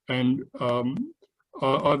 and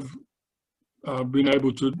I've been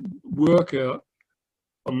able to work out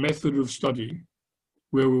a method of study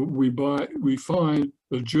where we find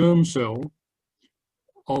the germ cell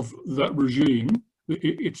of that regime,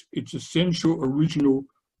 its essential original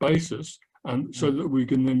basis, and so that we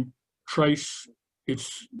can then trace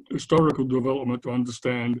its historical development to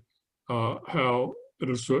understand how at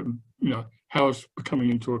a certain, you know, how it's becoming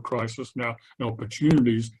into a crisis now, and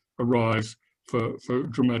opportunities arise for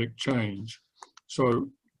dramatic change. So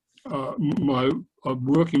I'm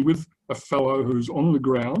working with a fellow who's on the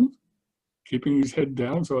ground, keeping his head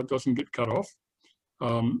down so it doesn't get cut off,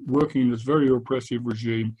 working in this very oppressive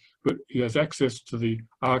regime, but he has access to the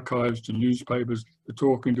archives, to newspapers, to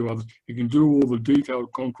talking to others. He can do all the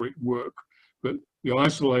detailed, concrete work, but the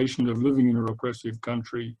isolation of living in a repressive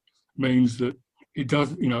country means that it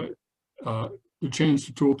does, you know, the chance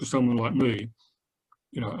to talk to someone like me,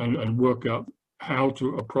 you know, and work out how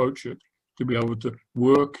to approach it, to be able to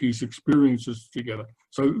work his experiences together.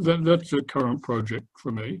 So that's a current project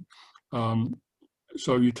for me.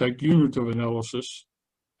 So you take unitive analysis,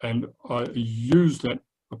 and I use that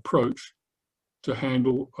approach to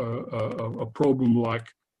handle a problem like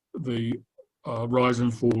the rise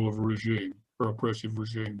and fall of a regime, or oppressive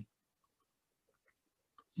regime.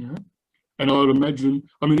 Yeah, and I would imagine,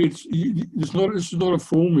 I mean, it's not a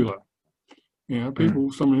formula. You know,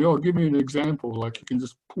 people, somebody, oh, give me an example. Like you can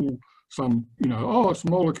just pull some, you know, oh, it's a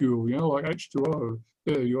molecule, you know, like H2O.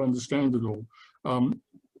 Yeah, you understand it all.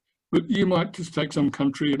 But you might just take some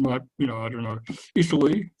country, it might, you know, I don't know,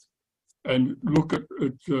 Italy, and look at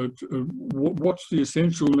what's the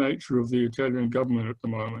essential nature of the Italian government at the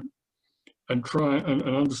moment, and try and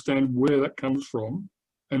understand where that comes from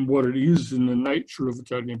and what it is in the nature of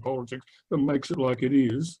Italian politics that makes it like it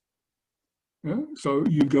is. Yeah? So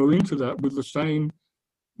you go into that with the same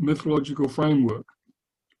methodological framework.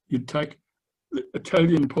 You take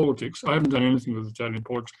Italian politics. I haven't done anything with Italian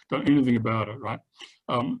politics, done anything about it, right?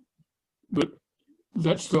 But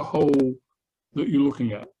that's the whole that you're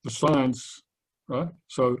looking at, the science, right?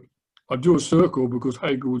 So I do a circle because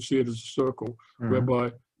Hegel would see it as a circle,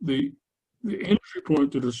 whereby the entry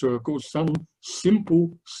point to the circle is some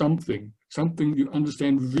simple something you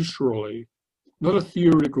understand viscerally, not a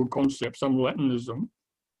theoretical concept, some Latinism,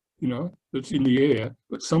 you know, that's in the air,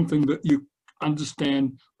 but something that you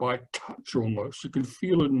understand by touch almost. You can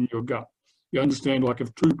feel it in your gut. You understand, like,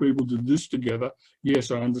 if two people did this together,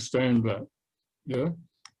 yes, I understand that. Yeah.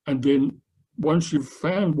 And then once you've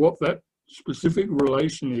found what that specific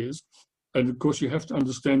relation is, and of course you have to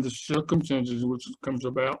understand the circumstances in which it comes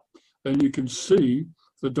about, then you can see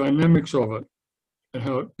the dynamics of it and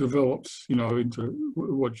how it develops, you know, into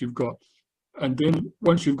what you've got. And then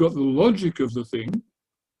once you've got the logic of the thing,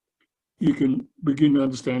 you can begin to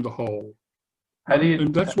understand the whole.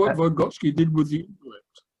 And that's what Vygotsky did with the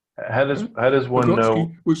intellect. How does one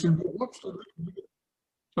know?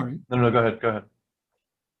 Sorry. No, go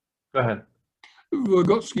ahead.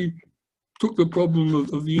 Vygotsky took the problem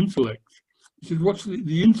of the intellect. He said, what's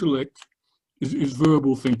the intellect is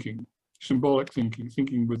verbal thinking, symbolic thinking,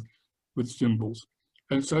 thinking with symbols.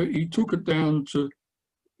 And so he took it down to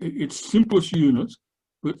its simplest unit,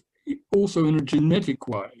 but also in a genetic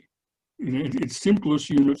way. Its simplest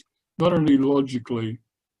unit not only logically,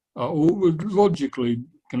 or logically,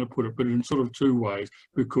 can I put it, but in sort of two ways,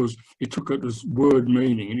 because he took it as word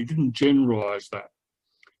meaning and he didn't generalize that,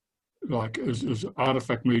 like as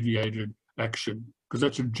artifact mediated action, because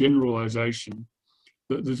that's a generalization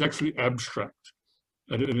that there's actually abstract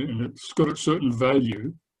and it's got a certain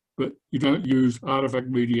value, but you don't use artifact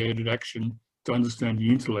mediated action to understand the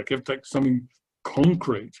intellect. You have to take something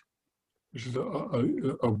concrete, which is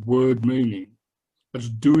a word meaning. That's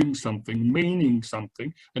doing something, meaning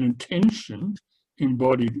something, an intention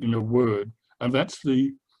embodied in a word. And that's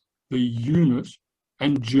the unit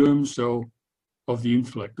and germ cell of the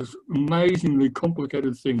intellect. This amazingly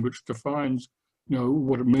complicated thing which defines,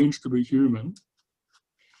 what it means to be human.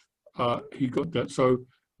 He got that. So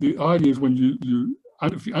the idea is when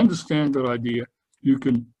if you understand that idea, you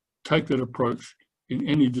can take that approach in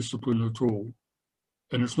any discipline at all.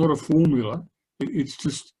 And it's not a formula. It's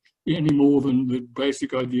just any more than the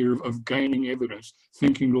basic idea of gaining evidence,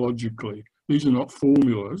 thinking logically. These are not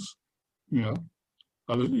formulas,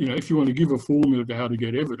 if you want to give a formula to how to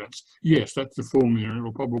get evidence, yes, that's the formula and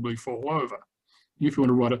it'll probably fall over. If you want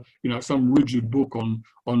to write some rigid book on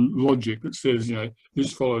logic that says,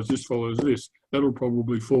 this follows this, that'll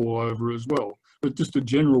probably fall over as well. But just the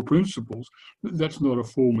general principles, that's not a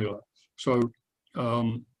formula. So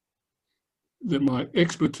that my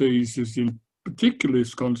expertise is in particularly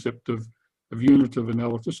this concept of unit of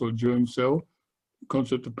analysis or germ cell,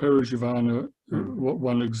 concept of Perijovana,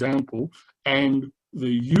 one example, and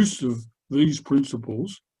the use of these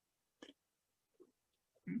principles,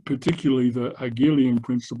 particularly the Hegelian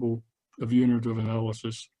principle of unit of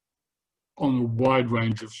analysis, on a wide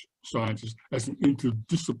range of sciences as an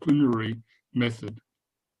interdisciplinary method.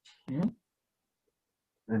 Yeah?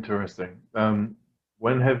 Interesting.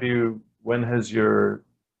 When has your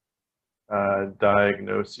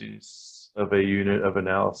diagnosis of a unit of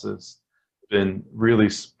analysis been really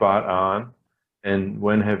spot on, and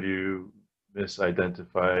when have you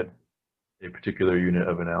misidentified a particular unit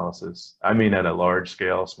of analysis? I mean, at a large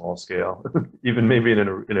scale, small scale, even maybe in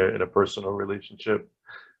a personal relationship.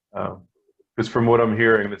 Because from what I'm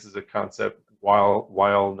hearing, this is a concept,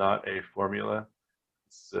 while not a formula,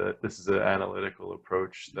 this is an analytical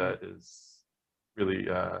approach that is really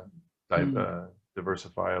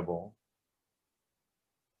diversifiable.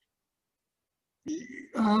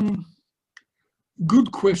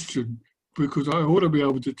 Good question, because I ought to be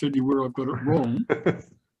able to tell you where I've got it wrong,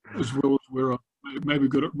 as well as where I maybe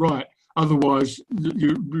got it right. Otherwise,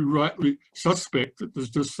 you'd be rightly suspect that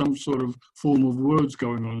there's just some sort of form of words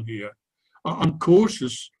going on here. I'm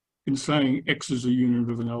cautious in saying X is a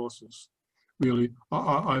unit of analysis. Really,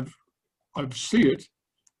 I see it.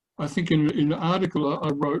 I think in an article I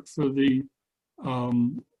wrote for the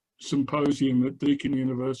symposium at Deakin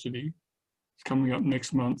University, it's coming up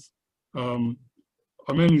next month.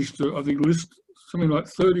 I managed to, I think, list something like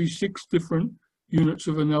 36 different units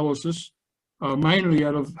of analysis, mainly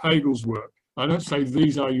out of Hegel's work. I don't say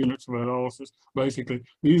these are units of analysis. Basically,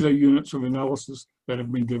 these are units of analysis that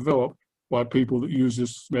have been developed by people that use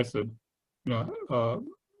this method.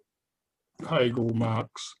 Hegel,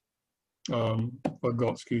 Marx,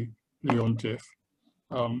 Vygotsky, Leontief.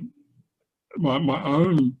 My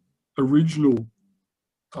own original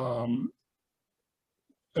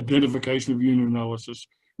identification of unit analysis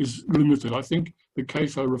is limited. I think the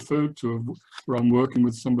case I referred to, where I'm working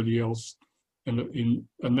with somebody else in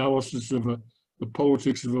analysis of the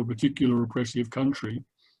politics of a particular repressive country,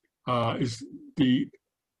 is the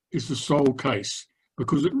sole case,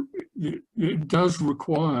 because it does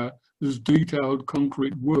require this detailed,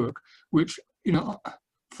 concrete work, which,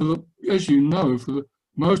 as you know, for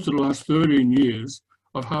most of the last 13 years,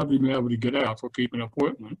 I've hardly been able to get out or keep an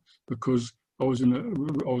appointment because I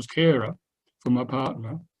was carer for my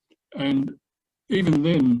partner. And even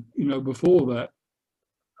then, before that,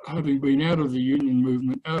 having been out of the union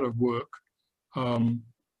movement, out of work,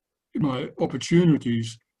 my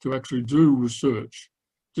opportunities to actually do research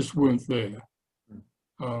just weren't there.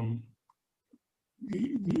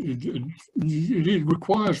 It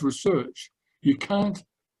requires research. You can't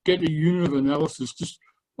get a unit of analysis just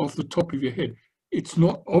off the top of your head. It's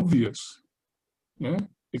not obvious. Yeah?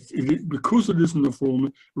 Because it isn't a formula,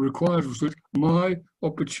 it requires research. My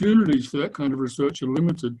opportunities for that kind of research are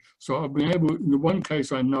limited. So I've been able, in the one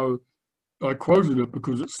case I know, I quoted it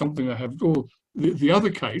because it's something I have. Or the other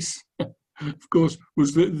case, of course,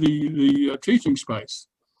 was the teaching space.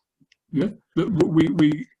 Yeah,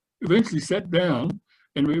 we eventually sat down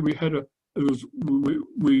and we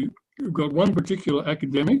got one particular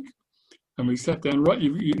academic, and we sat down, right,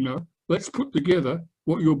 let's put together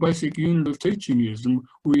what your basic unit of teaching is. And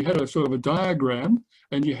we had a sort of a diagram,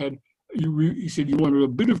 and you had he said you wanted a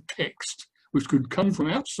bit of text which could come from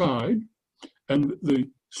outside, and the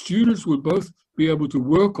students would both be able to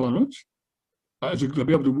work on it, they'll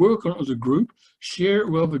be able to work on it as a group, share it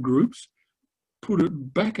with other groups, put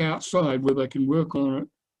it back outside where they can work on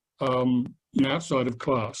it outside of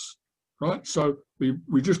class, right? So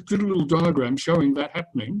we just did a little diagram showing that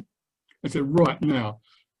happening and said, right now,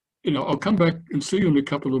 I'll come back and see you in a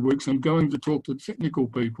couple of weeks. I'm going to talk to technical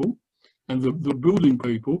people and the building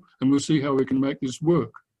people, and we'll see how we can make this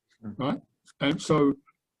work, right? And so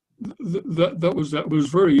that was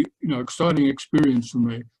very exciting experience for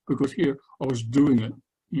me, because here I was doing it,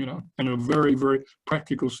 in a very, very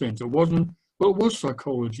practical sense. It was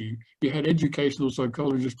psychology. You had educational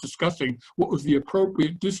psychologists discussing what was the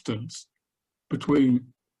appropriate distance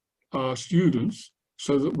between students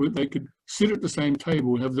so that they could sit at the same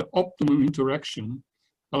table and have the optimum interaction,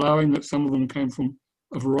 allowing that some of them came from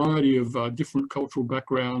a variety of different cultural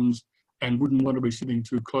backgrounds and wouldn't want to be sitting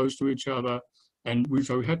too close to each other. And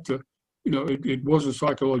so we had to, it was a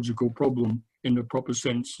psychological problem in the proper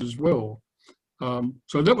sense as well.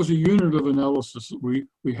 So that was a unit of analysis that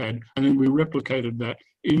we had, and then we replicated that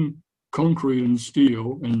in concrete and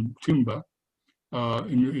steel and timber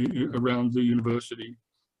around the university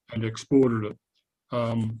and exported it.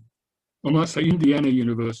 I might say Indiana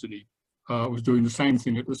University was doing the same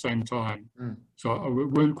thing at the same time. So we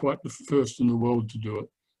weren't quite the first in the world to do it.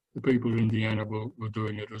 The people in Indiana were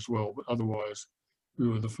doing it as well, but otherwise we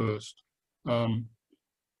were the first. And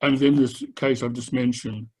then this case I've just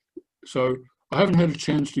mentioned. So I haven't had a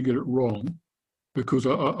chance to get it wrong because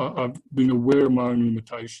I've been aware of my own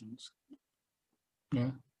limitations.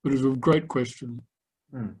 Yeah, but it's a great question.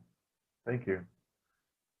 Thank you.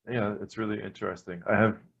 Yeah, it's really interesting. I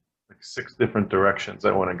have like 6 different directions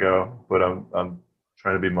I want to go, but I'm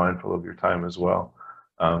trying to be mindful of your time as well.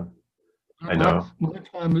 I know. My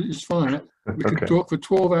time is fine. We Okay. could talk for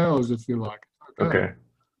 12 hours if you like. Okay.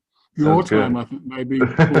 Your Sounds time, good. I think, may be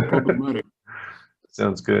more problematic.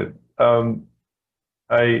 Sounds good.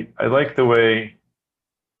 I like the way,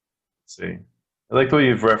 let's see, I like the way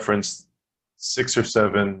you've referenced 6 or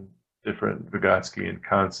 7 different Vygotskian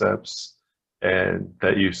concepts, and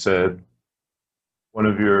that you said one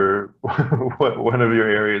of your one of your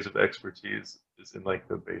areas of expertise is in like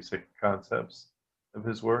the basic concepts of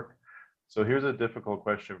his work. So here's a difficult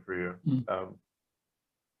question for you. How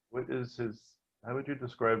would you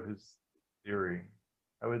describe his theory?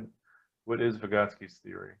 What is Vygotsky's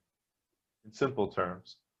theory in simple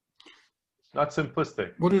terms? Not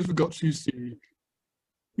simplistic. What is Vygotsky's theory?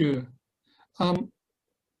 Yeah.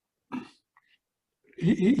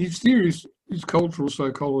 His theory is cultural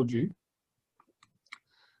psychology.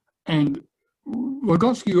 And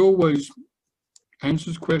Vygotsky always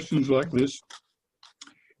answers questions like this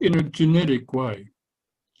in a genetic way.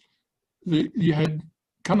 You had,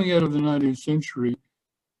 coming out of the 19th century,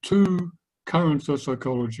 2 currents of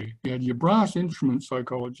psychology. You had your brass instrument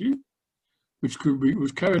psychology, which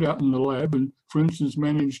was carried out in the lab and, for instance,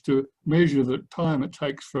 managed to measure the time it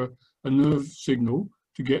takes for a nerve signal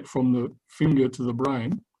to get from the finger to the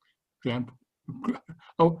brain, for example.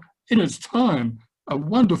 Oh, in its time, a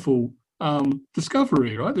wonderful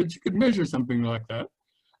discovery, right? That you could measure something like that.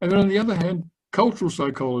 And then on the other hand, cultural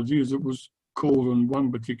psychology, as it was called in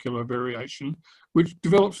one particular variation, which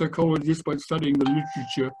developed psychology just by studying the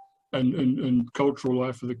literature and cultural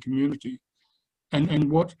life of the community. And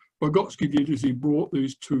what Vygotsky did is he brought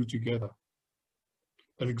these 2 together.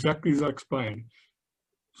 And exactly as I explained,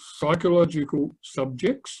 psychological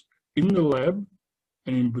subjects in the lab,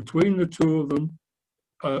 and in between the 2 of them,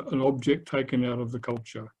 an object taken out of the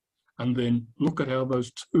culture. And then look at how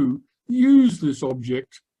those 2 use this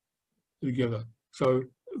object together. So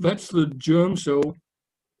that's the germ cell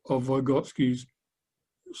of Vygotsky's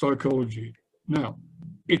psychology. Now,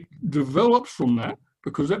 it develops from that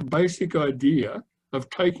because that basic idea of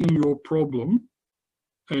taking your problem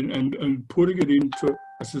and putting it into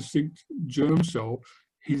a succinct germ cell,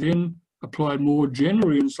 he then applied more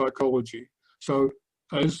generally in psychology. So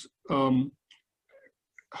as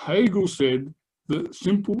Hegel said, that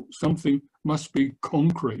something must be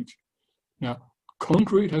concrete. Now,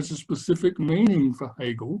 concrete has a specific meaning for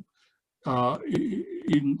Hegel.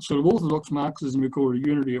 In sort of orthodox Marxism, we call it a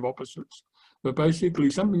unity of opposites. But basically,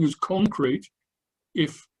 something is concrete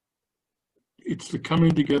if it's the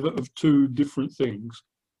coming together of 2 different things.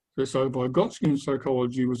 So Vygotskian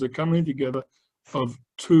psychology was a coming together of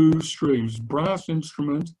 2 streams, brass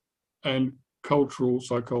instrument and cultural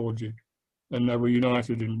psychology. And they were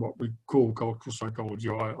united in what we call cultural psychology,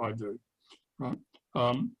 or I do. Right.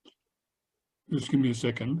 Just give me a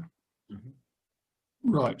second.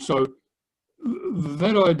 Right, so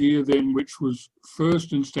that idea then, which was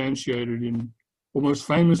first instantiated in, or most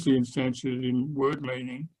famously instantiated in word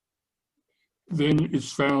meaning, then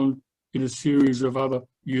is found in a series of other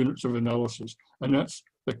units of analysis. And that's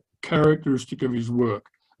the characteristic of his work,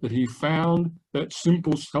 that he found that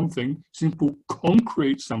simple something, simple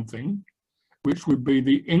concrete something, which would be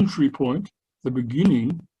the entry point, the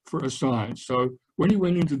beginning for a science. So when he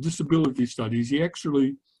went into disability studies, he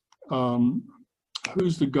actually,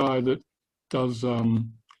 who's the guy that does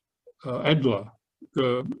Adler,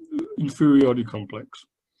 the inferiority complex,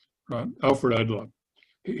 right? Alfred Adler.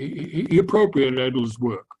 He appropriated Adler's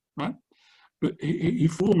work, right? But he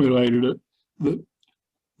formulated it that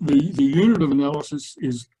the unit of analysis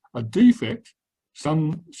is a defect,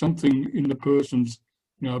 something in the person's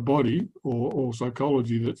body or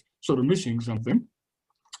psychology that's sort of missing something,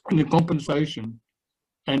 and the compensation.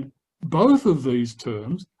 And both of these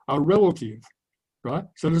terms are relative, right?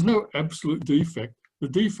 So there's no absolute defect. The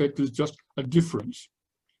defect is just a difference,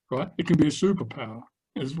 right? It can be a superpower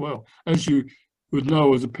as well. As you would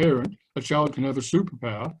know as a parent, a child can have a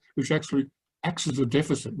superpower which actually acts as a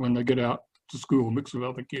deficit when they get out to school mixed with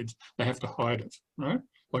other kids. They have to hide it, right?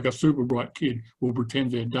 Like a super bright kid will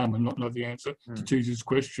pretend they're dumb and not know the answer to teachers'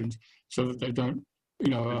 questions so that they don't,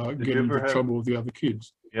 get into trouble with the other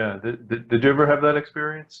kids. Yeah. Did you ever have that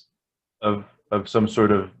experience of some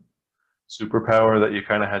sort of superpower that you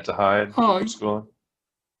kind of had to hide in school?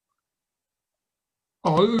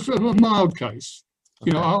 Oh, it was a mild case.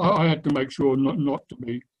 Okay. I had to make sure not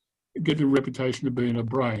to get the reputation of being a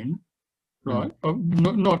brain, right?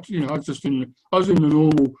 Not I was in the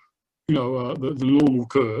normal, the normal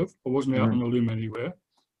curve. I wasn't out on a limb anywhere,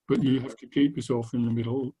 but you have to keep yourself in the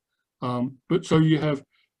middle. But so you have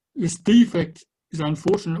this defect is an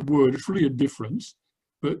unfortunate word. It's really a difference,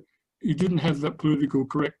 but you didn't have that politically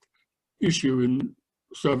correct issue in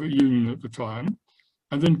Soviet Union at the time.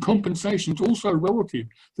 And then compensation is also relative.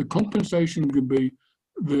 The compensation could be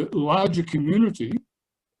the larger community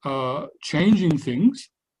changing things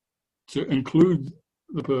to include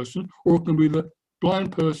the person, or it can be the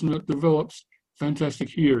blind person that develops fantastic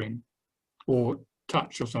hearing or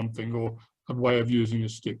touch or something, or a way of using a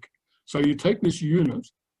stick. So you take this unit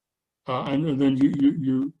and then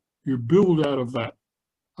you build out of that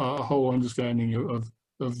a whole understanding of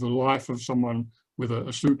the life of someone with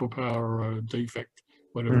a superpower or a defect,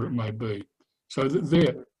 whatever it may be. So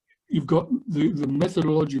there, you've got the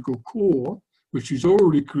methodological core, which is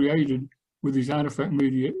already created with his artifact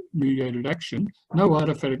mediated action, no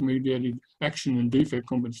artifact mediated action and defect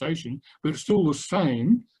compensation, but it's still the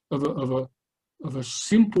same of a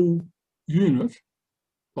simple unit,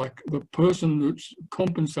 like the person that's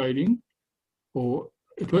compensating, or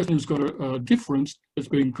the person who's got a difference that's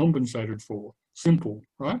being compensated for. Simple,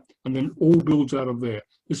 right? And then all builds out of there.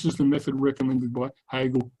 This is the method recommended by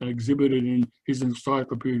Hegel and exhibited in his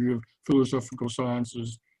Encyclopedia of Philosophical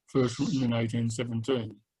Sciences, first written in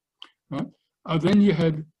 1817. Right? Then you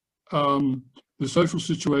had the social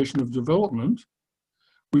situation of development,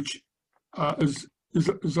 which, as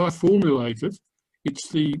I formulate it, it's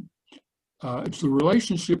the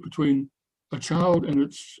relationship between a child and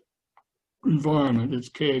its environment, its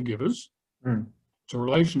caregivers. It's a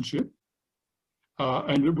relationship,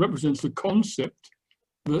 and it represents the concept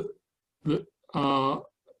that the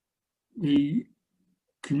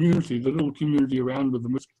community, the little community around with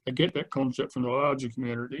them, I get that concept from the larger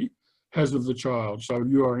community, has of the child. So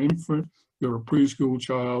you are an infant, you're a preschool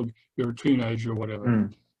child, you're a teenager, whatever.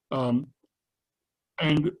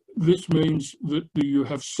 And this means that you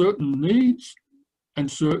have certain needs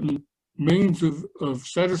and certain means of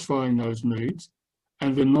satisfying those needs,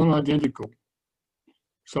 and they're non-identical.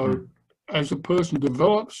 So as a person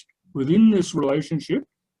develops within this relationship,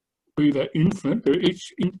 be that infant,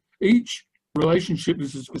 each relationship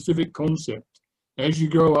is a specific concept. As you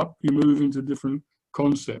grow up, you move into different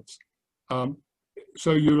concepts.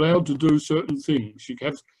 So you're allowed to do certain things.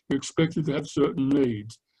 You're expected to have certain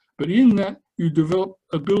needs. But in that, you develop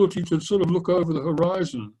ability to sort of look over the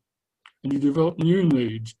horizon, and you develop new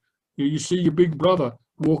needs. You see your big brother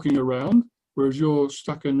walking around, whereas you're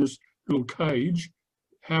stuck in this little cage.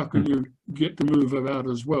 How can you get to move about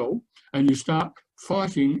as well? And you start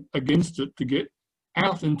fighting against it to get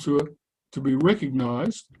out into it, to be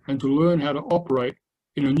recognized and to learn how to operate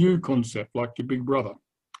in a new concept, like your big brother,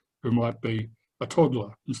 who might be a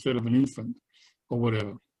toddler instead of an infant or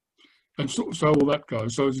whatever. And so all that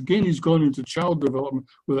goes. So again, he's gone into child development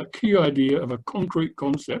with a key idea of a concrete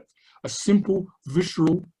concept, a simple,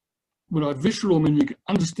 visceral. When I visceral, I mean you can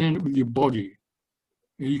understand it with your body.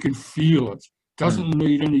 You can feel it. Doesn't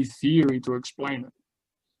need any theory to explain it,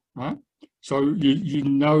 right? So you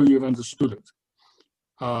know you've understood it.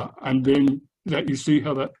 And then that you see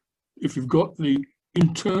how that, if you've got the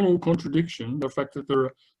internal contradiction, the fact that there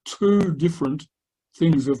are two different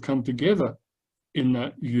things that have come together in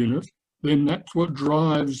that unit, then that's what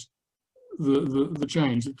drives the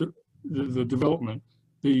change, the development.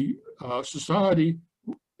 The society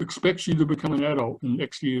expects you to become an adult in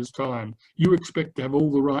X years' time. You expect to have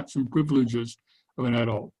all the rights and privileges of an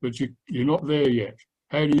adult, but you're not there yet.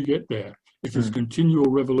 How do you get there? It's this continual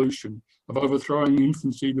revolution of overthrowing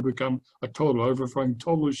infancy to become a toddler, overthrowing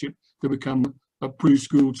toddlership to become a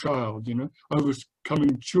preschool child, you know,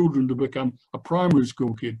 overcoming children to become a primary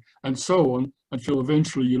school kid, and so on, until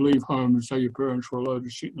eventually you leave home and say your parents were a load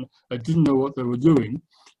of shit and they didn't know what they were doing,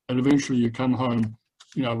 and eventually you come home,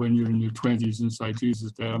 you know, when you're in your 20s and say,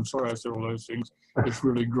 Jesus, Dad, I'm sorry I said all those things. It's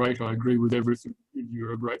really great. I agree with everything.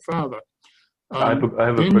 You're a great father. I have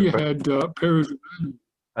a then quick you had Paris.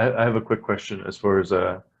 I have a quick question as far as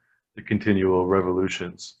the continual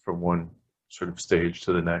revolutions from one sort of stage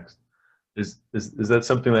to the next. Is that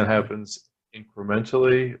something that happens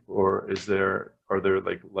incrementally, or are there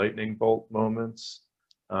like lightning bolt moments?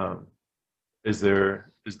 Is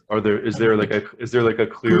there like a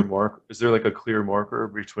clear marker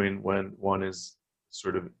between when one is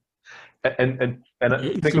sort of and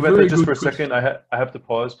think about that just for a second. I have to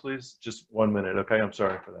pause, please. Just 1 minute, okay? I'm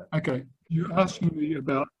sorry for that. Okay, you're asking me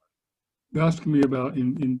about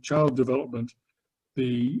in child development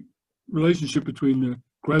the relationship between the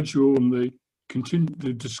gradual and the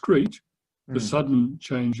discrete, the sudden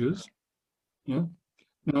changes. Yeah.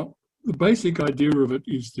 Now, the basic idea of it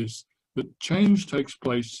is this: that change takes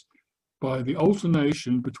place by the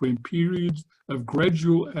alternation between periods of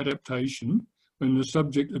gradual adaptation, when the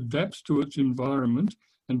subject adapts to its environment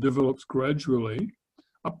and develops gradually,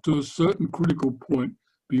 up to a certain critical point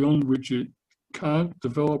beyond which it can't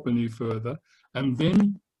develop any further, and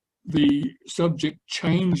then the subject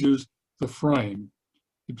changes the frame.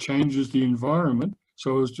 It changes the environment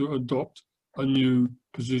so as to adopt a new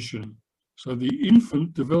position. So the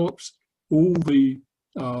infant develops all the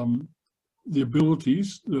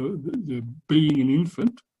abilities, the being an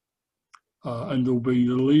infant, and there'll be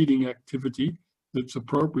the leading activity that's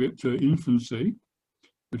appropriate to infancy,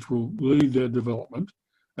 which will lead their development.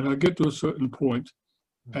 And I get to a certain point,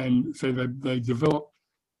 and say they develop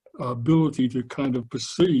ability to kind of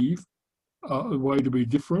perceive a way to be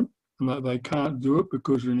different, and that they can't do it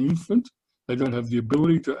because they're an infant. They don't have the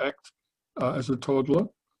ability to act as a toddler,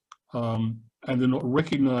 and they're not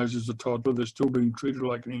recognized as a toddler. They're still being treated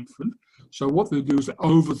like an infant. So what they do is they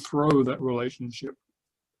overthrow that relationship.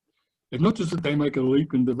 It's not just that they make a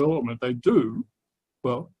leap in development, they do,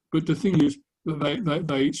 well, but the thing is that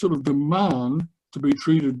they sort of demand to be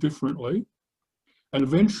treated differently. And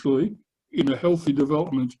eventually, in a healthy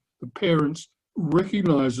development, the parents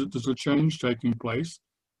recognize that there's a change taking place.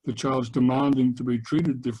 The child's demanding to be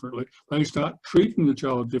treated differently. They start treating the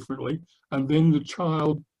child differently, and then the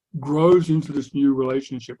child grows into this new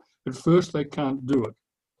relationship. At first, they can't do it.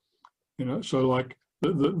 You know, so like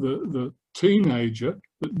the teenager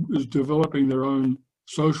that is developing their own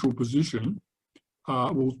social position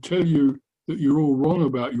will tell you that you're all wrong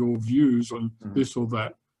about your views on this or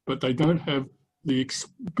that, but they don't have the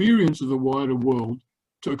experience of the wider world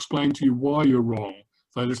to explain to you why you're wrong.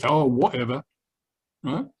 They just say, oh, whatever,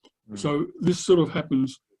 right? So this sort of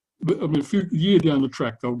happens, but I mean, a year down the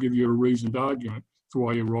track, they'll give you a reasoned argument for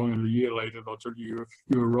why you're wrong, and a year later, they'll tell you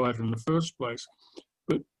you were right in the first place.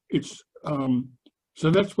 But it's, so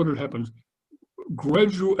that's what it happens.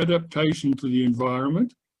 Gradual adaptation to the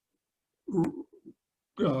environment,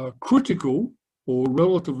 critical or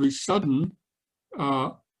relatively sudden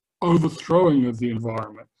overthrowing of the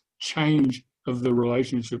environment, change of the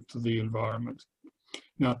relationship to the environment.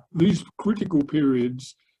 Now, these critical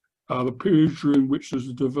periods are the periods during which there's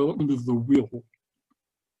a development of the will.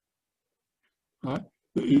 Right?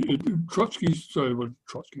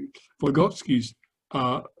 Vygotsky's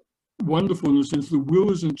wonderful in the sense the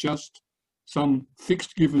will isn't just some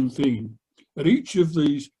fixed given thing. At each of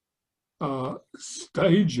these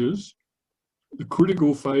stages, the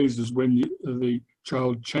critical phase is when the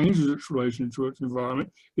child changes its relation to its environment.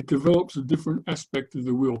 It develops a different aspect of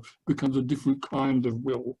the will, becomes a different kind of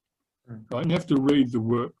will. Right? And you have to read the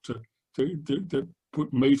work to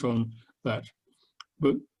put meat on that.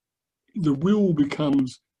 But the will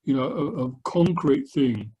becomes, you know, a concrete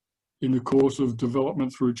thing in the course of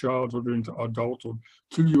development through childhood into adulthood,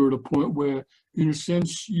 till you're at a point where, in a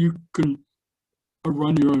sense, you can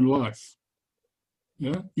run your own life.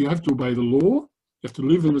 Yeah, you have to obey the law. You have to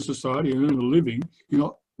live in a society and earn a living. You're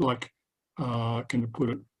not like, can I put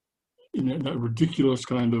it, in that ridiculous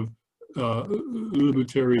kind of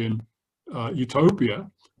libertarian utopia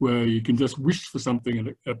where you can just wish for something and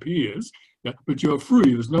it appears, yeah, but you're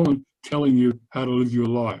free. There's no one telling you how to live your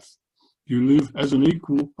life. You live as an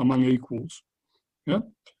equal among equals. Yeah,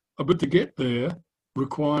 but to get there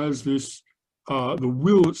requires this. The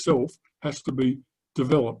will itself has to be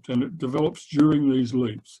developed, and it develops during these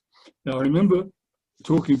leaps. Now, I remember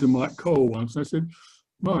talking to Mike Cole once. I said,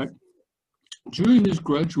 Mike, during these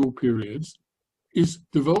gradual periods, is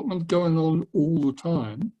development going on all the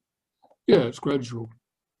time? Yeah, it's gradual.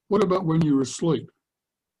 What about when you're asleep?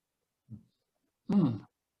 Oh,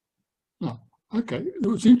 okay.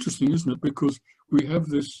 It's interesting, isn't it? Because we have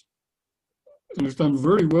this, and it's done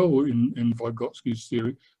very well in Vygotsky's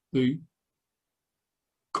theory, the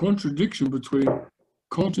contradiction between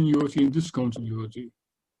continuity and discontinuity.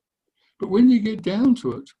 But when you get down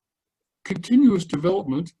to it, continuous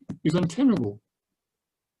development is untenable.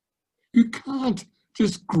 You can't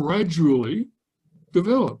just gradually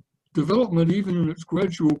develop. Development, even in its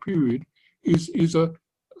gradual period, is a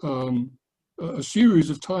series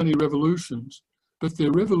of tiny revolutions, but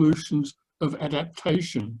they're revolutions of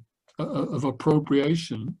adaptation, of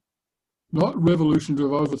appropriation, not revolutions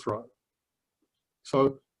of overthrow.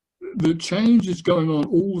 So the change is going on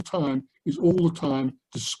all the time, is all the time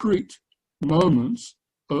discrete moments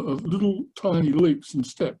of little tiny leaps and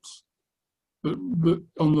steps. But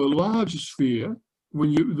on the larger sphere,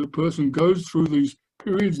 when the person goes through these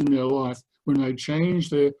periods in their life when they change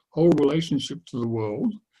their whole relationship to the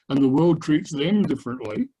world, and the world treats them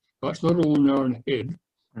differently, that's not all in their own head,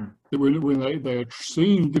 that when they are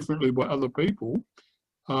seen differently by other people,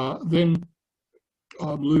 then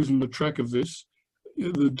I'm losing the track of this.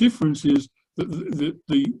 The difference is that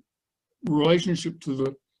the relationship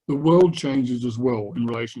to the world changes as well in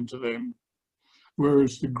relation to them.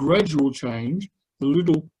 Whereas the gradual change, the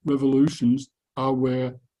little revolutions, are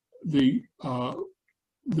where the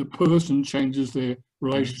person changes their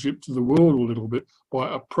relationship to the world a little bit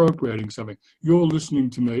by appropriating something. You're listening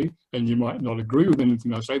to me, and you might not agree with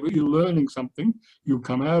anything I say, but you're learning something. You'll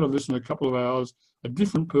come out of this in a couple of hours a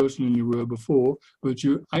different person than you were before, but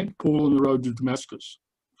you ain't Paul on the road to Damascus,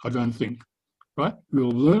 I don't think, right?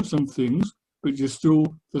 You'll learn some things, but you're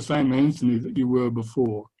still the same Anthony that you were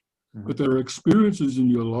before. But there are experiences in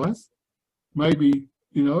your life, maybe,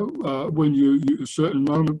 you know, when you a certain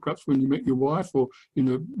moment, perhaps when you met your wife, or in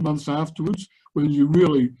the months afterwards, when you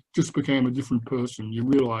really just became a different person. You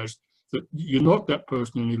realized that you're not that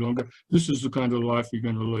person any longer. This is the kind of life you're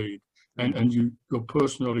going to lead. And your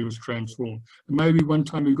personality was transformed. And maybe one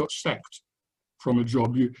time you got sacked from a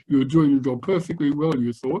job. You were doing the job perfectly well,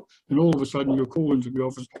 you thought, and all of a sudden you're called into the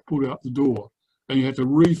office, pulled out the door, and you had to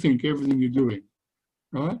rethink everything you're doing,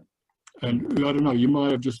 right? And I don't know, you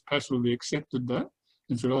might have just passively accepted that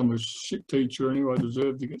and said, I'm a shit teacher anyway, I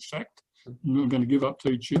deserve to get sacked. I'm not going to give up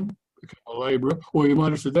teaching, become a labourer. Or you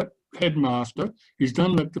might have said, that headmaster, he's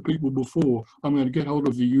done that to people before. I'm going to get hold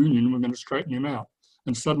of the union and we're going to straighten him out.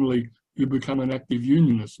 And suddenly you become an active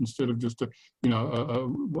unionist instead of just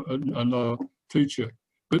another teacher.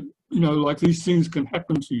 But, you know, like these things can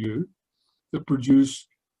happen to you that produce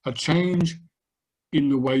a change in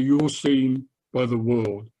the way you're seen by the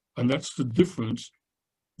world. And that's the difference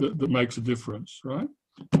that makes a difference, right?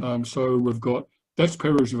 So we've got, that's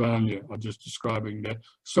Perezvania, I'm just describing that.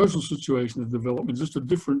 Social situation of development, just a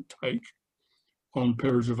different take on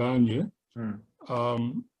Perezvania,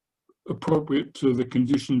 appropriate to the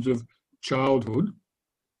conditions of childhood,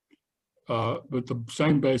 but the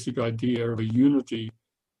same basic idea of a unity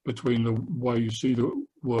between the way you see the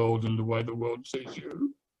world and the way the world sees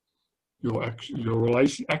you. Your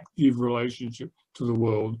active relationship to the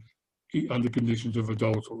world under conditions of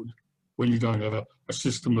adulthood, when you don't have a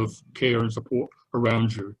system of care and support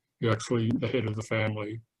around you. You're actually the head of the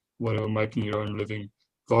family, whatever, making your own living,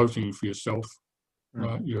 voting for yourself,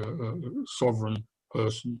 right? You're a sovereign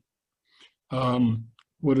person.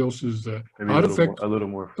 What else is there? Maybe a little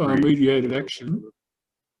more free. Mediated action.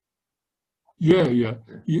 Yeah. But,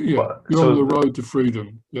 you're so on the road to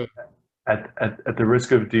freedom. Yeah. At the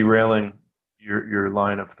risk of derailing your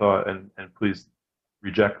line of thought, and please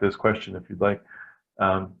reject this question if you'd like,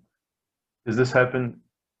 does this happen?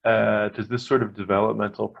 Does this sort of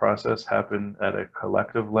developmental process happen at a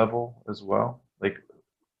collective level as well, like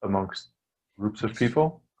amongst groups of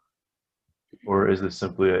people, or is this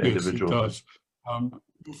simply an individual? Yes, it does.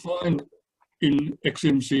 You'll find in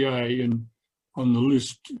XMCA and on the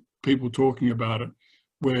list people talking about it,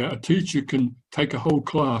 where a teacher can take a whole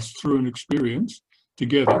class through an experience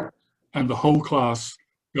together, and the whole class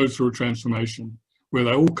goes through a transformation, where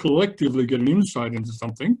they all collectively get an insight into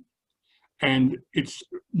something, and it's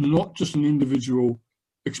not just an individual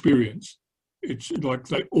experience. It's like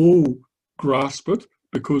they all grasp it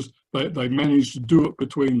because they manage to do it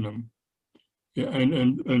between them. Yeah,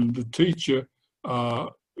 and the teacher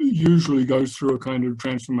usually goes through a kind of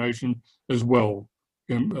transformation as well.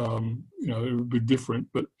 You know, it would be different,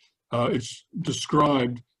 but it's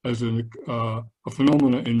described as a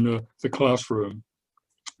phenomenon in the classroom.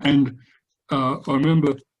 And I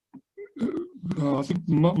remember, I think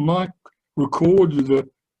Mike recorded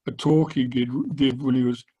a talk he did when he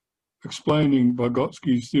was explaining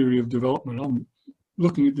Vygotsky's theory of development. I'm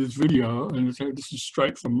looking at this video and saying, this is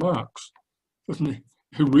straight from Marx, doesn't he?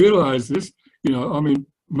 Who realised this? You know, I mean,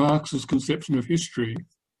 Marx's conception of history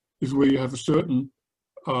is where you have a certain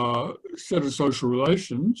set of social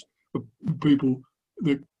relations, people,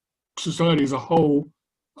 the society as a whole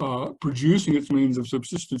producing its means of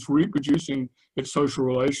subsistence, reproducing its social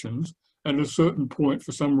relations, and at a certain point,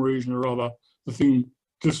 for some reason or other, the thing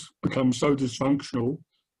just becomes so dysfunctional,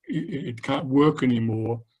 it can't work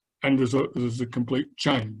anymore, and there's a complete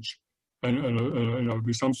change, and you know, it'd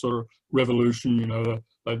be some sort of revolution, you know,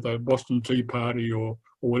 the Boston Tea Party or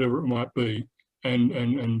whatever it might be, and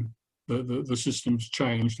the system's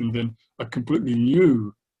changed, and then a completely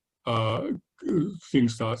new thing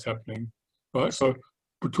starts happening, right? So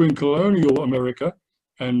between colonial America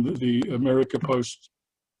and the America post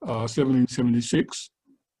 1776,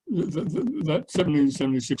 that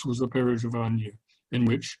 1776 was the period of our year in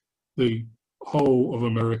which the whole of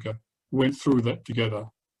America went through that together,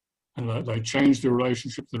 and they changed their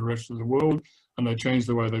relationship to the rest of the world, and they changed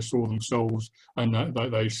the way they saw themselves, and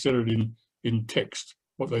they set it in text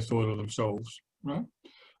what they thought of themselves, right?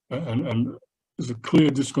 And there's a clear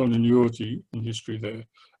discontinuity in history there.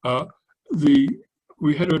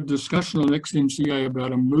 We had a discussion on XMCA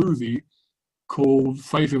about a movie called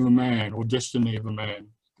Fate of a Man or Destiny of a Man,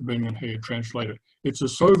 depending on how you translate it. It's a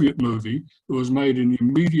Soviet movie that was made in the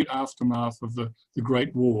immediate aftermath of the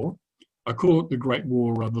Great War. I call it the Great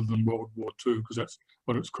War rather than World War II, because that's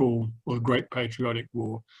what it's called, or the Great Patriotic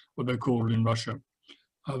War, what they call it in Russia,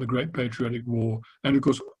 the Great Patriotic War. And of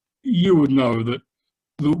course, you would know that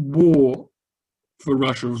the war for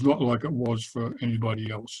Russia was not like it was for anybody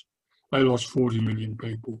else. They lost 40 million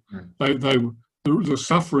people. The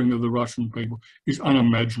suffering of the Russian people is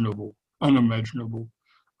unimaginable.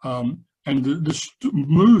 And this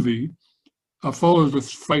movie follows the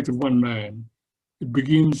fate of one man. It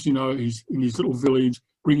begins, you know, he's in his little village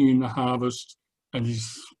bringing in the harvest, and he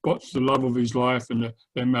spots the love of his life, and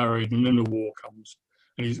they're married, and then the war comes.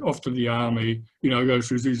 And he's off to the army, you know, goes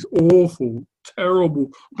through these awful,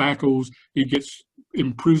 terrible battles. He gets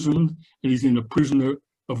imprisoned, and he's in a prisoner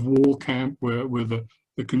of war camp where the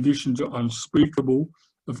conditions are unspeakable,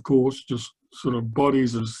 of course, just sort of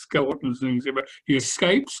bodies and skeletons and things. He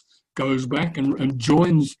escapes, goes back and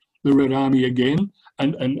joins the Red Army again,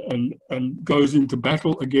 and goes into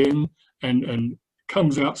battle again, and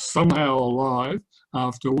comes out somehow alive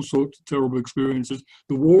after all sorts of terrible experiences.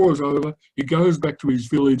 The war is over, he goes back to his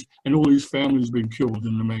village, and all his family's been killed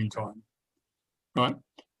in the meantime, right?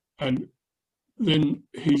 And then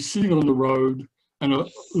he's sitting on the road, and a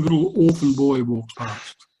little orphan boy walks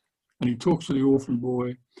past, and he talks to the orphan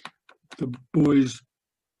boy. The boy's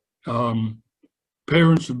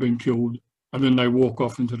parents have been killed, and then they walk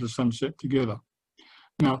off into the sunset together.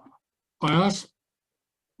 Now, I asked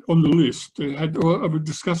on the list, I would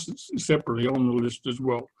discuss it separately on the list as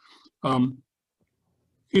well.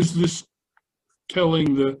 Is this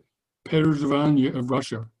telling the Perezvania of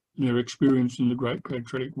Russia and their experience in the Great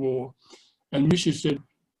Patriotic War? And Misha said,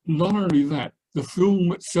 not only that, the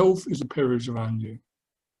film itself is a Perezvania.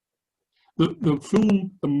 The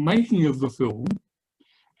film, the making of the film,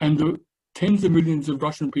 and the tens of millions of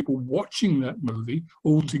Russian people watching that movie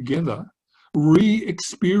all together,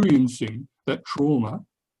 re-experiencing that trauma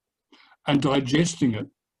and digesting it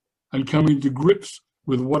and coming to grips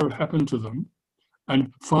with what had happened to them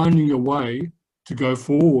and finding a way to go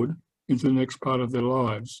forward into the next part of their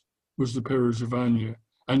lives was the Perezvania.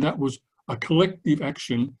 And that was a collective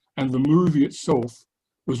action, and the movie itself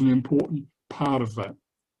was an important part of that.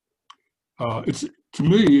 To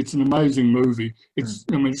me, it's an amazing movie. It's,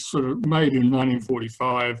 I mean, it's sort of made in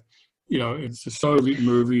 1945. You know, it's a Soviet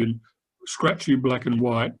movie and scratchy black and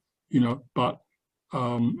white. You know, but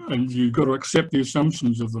and you've got to accept the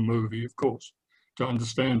assumptions of the movie, of course, to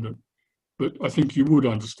understand it. But I think you would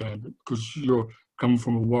understand it because you're coming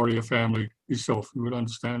from a warrior family yourself. You would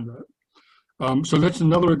understand that. So that's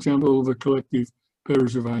another example of a collective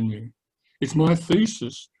Perezvania. It's my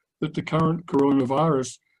thesis that the current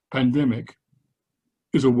coronavirus pandemic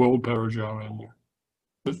is a world Perezvania,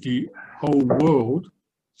 that the whole world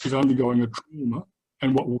is undergoing a trauma,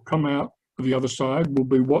 and what will come out for the other side will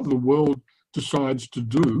be what the world decides to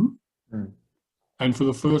do. Mm. And for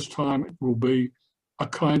the first time, it will be a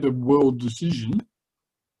kind of world decision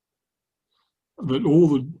that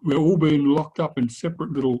we're all being locked up in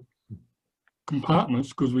separate little compartments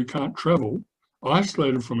because we can't travel,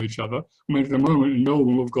 isolated from each other. I mean, at the moment in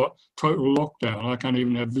Melbourne, we've got total lockdown. I can't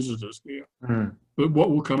even have visitors here. Mm. But what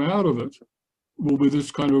will come out of it will be this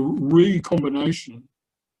kind of recombination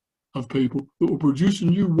of people that will produce a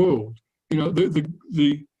new world. You know,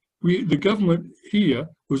 the government here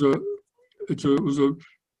was a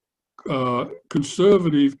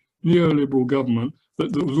conservative neoliberal government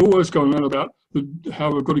that was always going on about how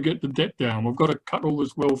we've got to get the debt down. We've got to cut all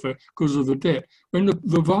this welfare because of the debt. When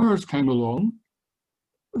the virus came along,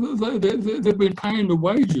 they've been paying the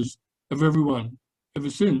wages of everyone ever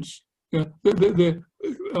since. You know,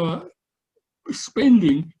 they're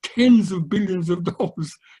spending tens of billions of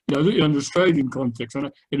dollars, you know, in the Australian context. And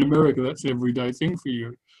in America, that's an everyday thing for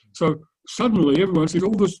you. So suddenly everyone says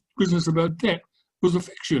all this business about debt was a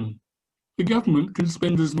fiction. The government can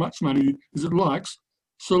spend as much money as it likes,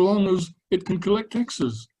 so long as it can collect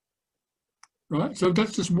taxes, right? So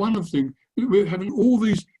that's just one of things. We're having all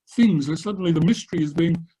these things where suddenly the mystery is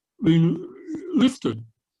being lifted,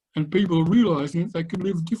 and people are realising that they can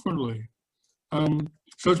live differently.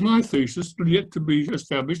 So it's my thesis, yet to be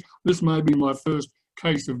established. This may be my first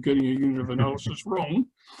case of getting a unit of analysis wrong,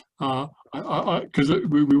 because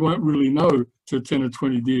we won't really know till 10 or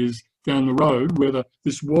 20 years down the road whether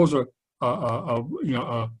this was a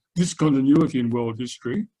discontinuity in world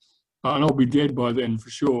history, and I'll be dead by then for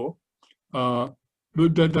sure. But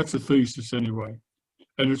that's a thesis anyway,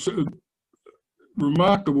 and it's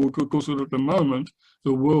remarkable because at the moment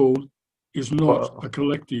the world is not a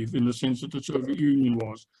collective in the sense that the Soviet Union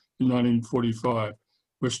was in 1945.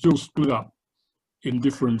 We're still split up in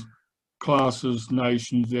different classes,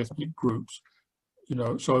 nations, ethnic groups. You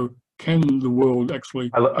know, so can the world actually?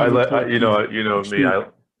 You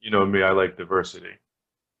know me. I like diversity.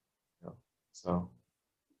 So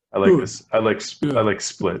I like this. I like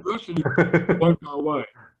split. Diversity won't go away,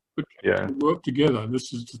 but yeah, work together.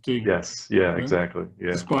 This is the thing. Yes. Yeah. Exactly.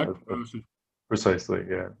 Yeah. Despite diversity. Precisely.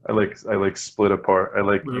 Yeah. I like split apart. I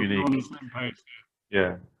like unique. On the same page.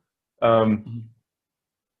 Yeah.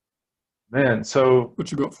 Man. So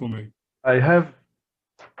what you got for me? I have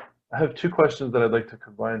two questions that I'd like to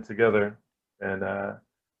combine together, and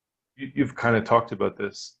you've kind of talked about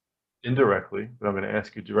this indirectly, but I'm going to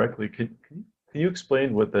ask you directly. Can you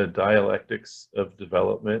explain what the dialectics of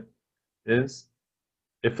development is,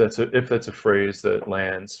 if that's a phrase that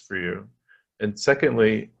lands for you? And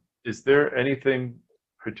secondly, is there anything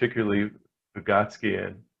particularly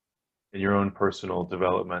Vygotskian in your own personal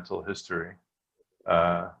developmental history?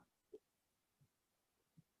 I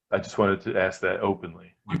just wanted to ask that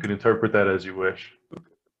openly. You can interpret that as you wish.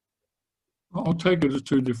 I'll take it as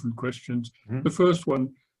two different questions. Mm-hmm. The first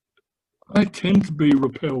one, I tend to be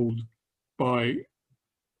repelled by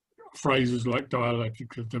phrases like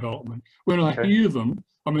dialectics of development. When I hear them,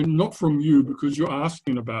 I mean, not from you because you're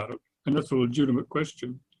asking about it, and that's a legitimate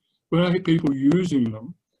question. When I hear people using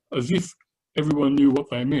them as if everyone knew what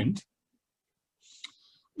they meant,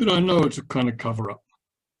 then I know it's a kind of cover-up.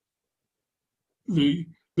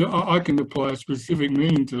 I can apply a specific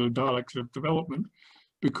meaning to the dialectics of development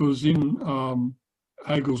because in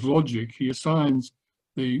Hegel's logic, he assigns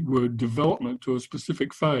the word development to a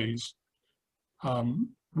specific phase,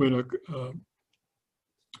 when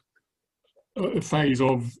a phase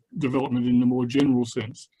of development in the more general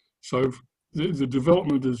sense. So the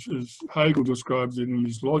development, as Hegel describes it in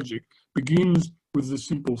his logic, begins with the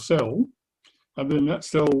simple cell, and then that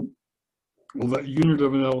cell, or that unit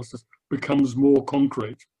of analysis, becomes more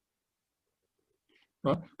concrete.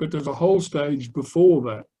 Right? But there's a whole stage before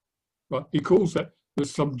that. Right? He calls that the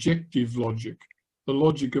subjective logic, the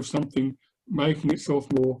logic of something making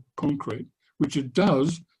itself more concrete, which it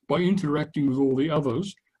does by interacting with all the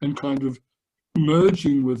others and kind of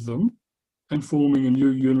merging with them and forming a new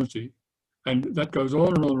unity. And that goes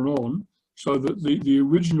on and on and on, so that the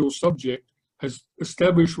original subject has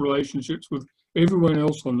established relationships with everyone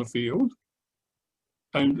else on the field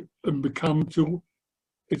and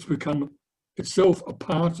it's become itself a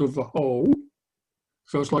part of the whole.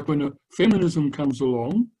 So it's like when a feminism comes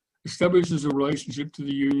along, establishes a relationship to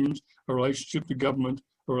the unions, a relationship to government,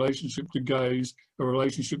 a relationship to gays, a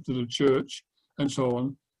relationship to the church, and so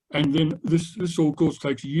on. And then this all, of course,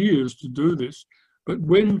 takes years to do this. But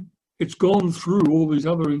when it's gone through all these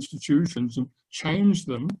other institutions and changed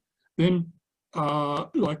them, then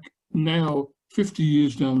like now, 50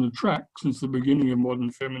 years down the track since the beginning of modern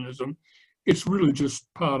feminism, it's really just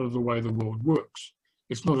part of the way the world works.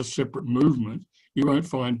 It's not a separate movement. You won't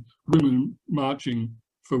find women marching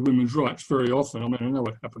for women's rights very often. I mean, I know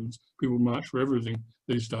what happens. People march for everything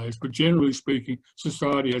these days, but generally speaking,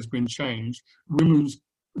 society has been changed. Women's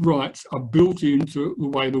rights are built into the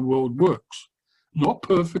way the world works. Not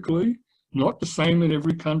perfectly, not the same in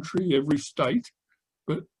every country, every state,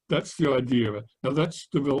 but that's the idea of it. Now that's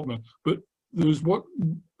development. But there's what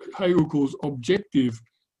Hegel calls the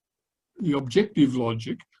objective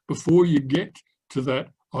logic before you get to that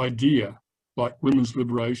idea, like women's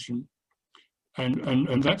liberation.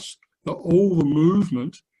 And that's all the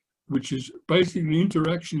movement, which is basically the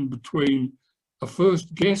interaction between a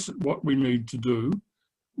first guess at what we need to do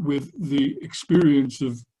with the experience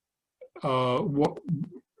of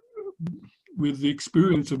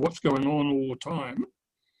what's going on all the time,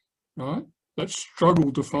 right? That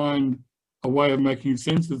struggle to find a way of making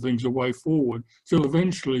sense of things, a way forward, till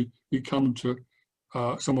eventually you come to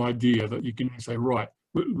some idea that you can say, right,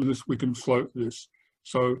 with this we can float this.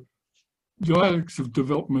 So dialectics of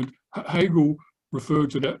development, Hegel referred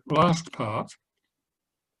to that last part,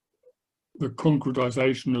 the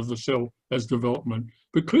concretization of the self as development.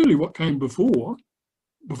 But clearly what came before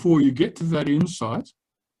you get to that insight,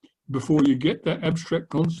 before you get that abstract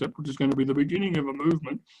concept, which is going to be the beginning of a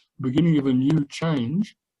movement, beginning of a new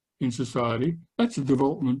change in society, that's a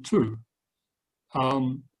development too.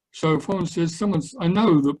 So if one says, I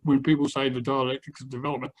know that when people say the dialectics of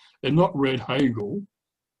development, they're not read Hegel,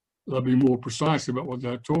 they'll be more precise about what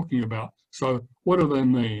they're talking about. So what do they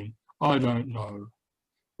mean? I don't know.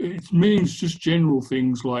 It means just general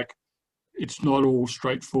things like it's not all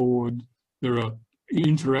straightforward. There are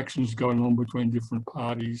interactions going on between different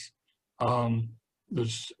parties.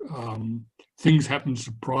 There's things happen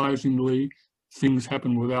surprisingly. Things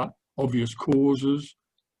happen without obvious causes.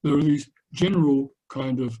 There are these general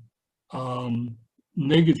kind of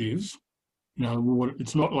negatives. You know,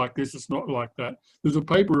 it's not like this, it's not like that. There's a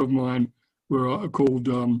paper of mine called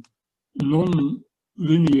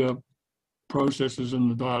Non-Linear Processes in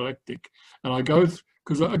the Dialectic. And I go,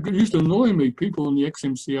 because it used to annoy me, people in the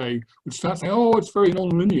XMCA would start saying, oh, it's very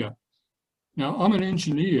non-linear. Now, I'm an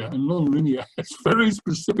engineer, and non-linear has very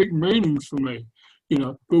specific meanings for me, you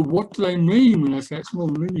know, but what do they mean when I say it's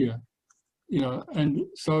non-linear? You know, and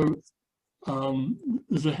so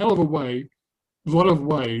there's a hell of a lot of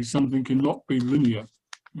ways something cannot be linear.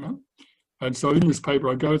 You know? And so in this paper,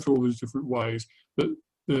 I go through all these different ways, that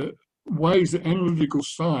the ways that analytical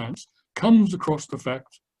science comes across the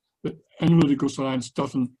fact that analytical science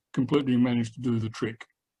doesn't completely manage to do the trick.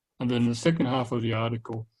 And then in the second half of the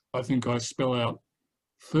article, I think I spell out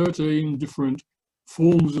 13 different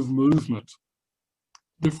forms of movement,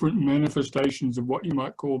 different manifestations of what you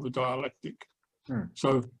might call the dialectic.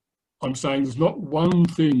 So I'm saying there's not one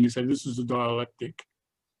thing you say this is a dialectic,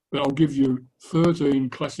 but I'll give you 13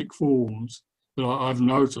 classic forms that I've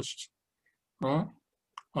noticed, right?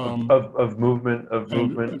 Of movement.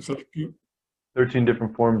 So 13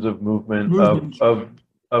 different forms of movement.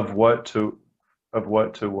 Of what to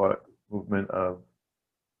what movement of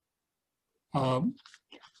a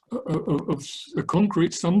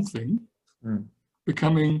concrete something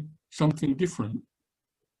becoming something different.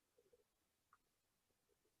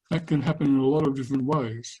 That can happen in a lot of different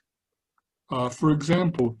ways. For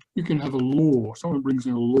example, you can have a law. Someone brings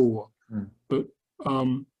in a law, but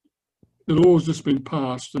the law has just been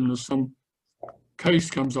passed and there's some case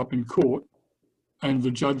comes up in court and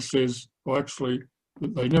the judge says, well, actually,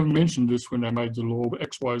 they never mentioned this when they made the law, but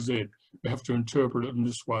X, Y, Z, we have to interpret it in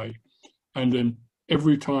this way. And then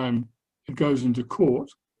every time it goes into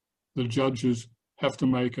court, the judges have to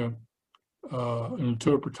make an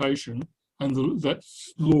interpretation, and that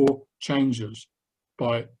law changes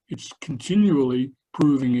by it's continually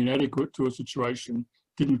proving inadequate to a situation,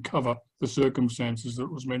 didn't cover the circumstances that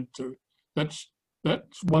it was meant to. That's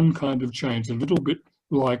one kind of change, a little bit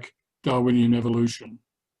like Darwinian evolution,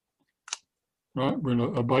 right? When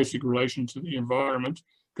a basic relation to the environment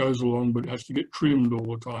goes along, but it has to get trimmed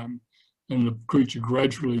all the time, and the creature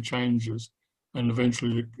gradually changes, and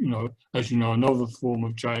eventually, you know, as you know, another form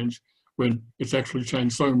of change when it's actually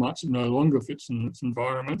changed so much it no longer fits in its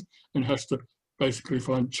environment and has to basically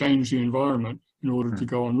change the environment in order to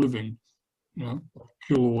go on living, you know,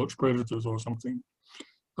 kill all its predators or something,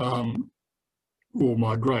 or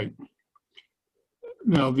migrate.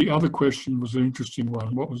 Now, the other question was an interesting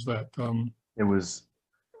one. What was that? It was,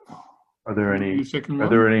 are there any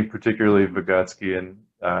particularly Vygotskian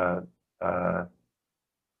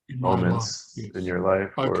moments in your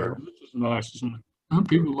life? Okay, well, this is nice, isn't it?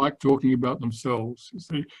 People like talking about themselves. You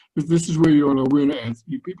see, this is where you're on a winner,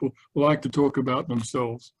 Anthony. People like to talk about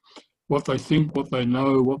themselves. what they think, what they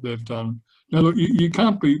know, what they've done. Now, look, you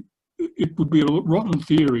can't be, it would be a rotten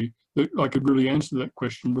theory that I could really answer that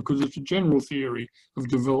question, because it's a general theory of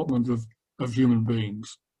development of human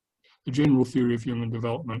beings, a general theory of human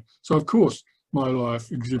development. So, of course, my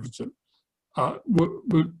life exhibits it. But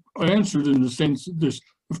I answered in the sense that this,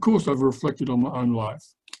 of course, I've reflected on my own life,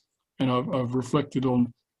 and I've reflected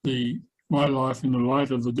on my life in the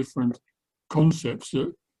light of the different concepts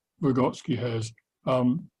that Vygotsky has.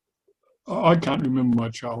 I can't remember my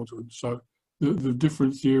childhood, so the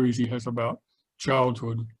different theories he has about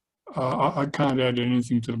childhood, I can't add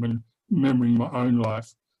anything to them remembering my own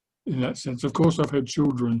life in that sense. Of course, I've had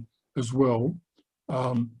children as well.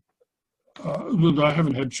 I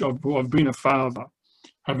haven't had children. I've been a father,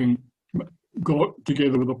 having got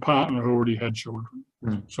together with a partner who already had children.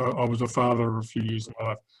 So I was a father a few years in my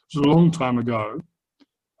life. It was a long time ago,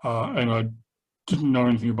 and I didn't know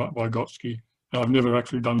anything about Vygotsky. I've never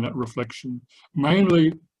actually done that reflection.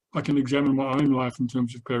 Mainly, I can examine my own life in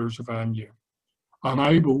terms of Pereshavania. I'm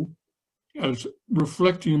able, as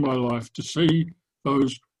reflecting in my life, to see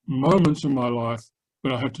those moments in my life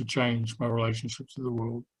when I had to change my relationship to the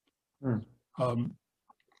world.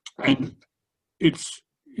 And it's,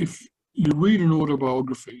 if you read an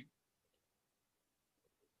autobiography,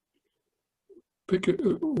 pick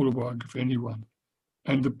an autobiography, anyone,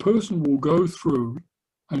 and the person will go through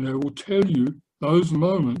and they will tell you those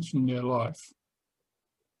moments in their life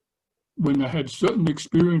when they had certain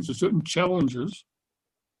experiences, certain challenges,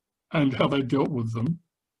 and how they dealt with them,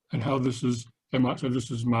 and how this is, they might say this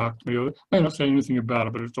has marked me, or they may not say anything about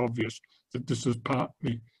it, but it's obvious that this is part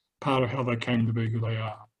of how they came to be who they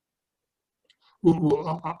are.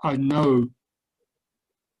 Well, I know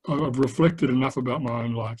I've reflected enough about my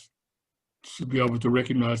own life to be able to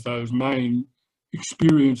recognize those main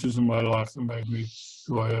experiences in my life that made me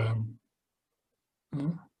who I am.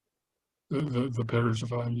 The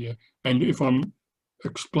Pereshavania. And if I'm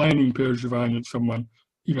explaining Pereshavania to someone,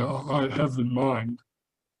 you know, I have in mind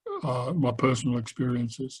my personal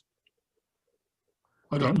experiences.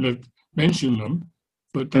 I don't mention them,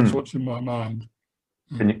 but that's what's in my mind.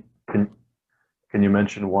 Can you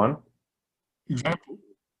mention one example?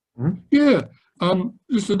 Yeah,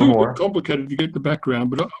 it's a little bit complicated to get the background,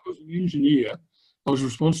 but I was an engineer. I was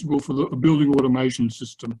responsible for the building automation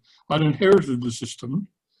system. I'd inherited the system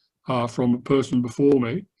from a person before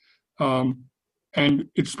me, and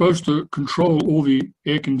it's supposed to control all the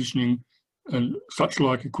air conditioning and such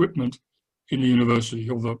like equipment in the university,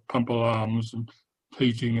 all the pump alarms and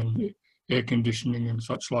heating and air conditioning and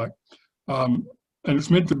such like. And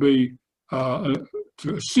it's meant to be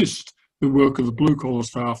to assist the work of the blue-collar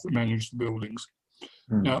staff that manage the buildings.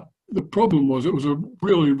 Now, the problem was it was a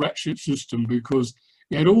really ratchet system, because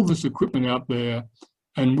you had all this equipment out there,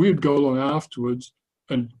 and we'd go along afterwards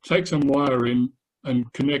and take some wire in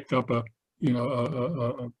and connect up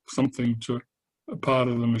something to a part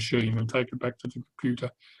of the machine and take it back to the computer.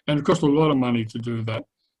 And it cost a lot of money to do that.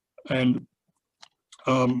 And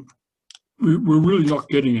we're really not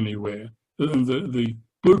getting anywhere. The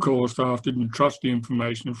blue-collar staff didn't trust the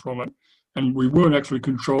information from it, and we weren't actually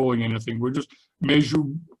controlling anything. We're just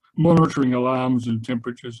monitoring alarms and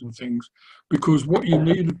temperatures and things, because what you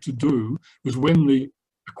needed to do was, when the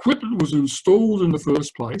equipment was installed in the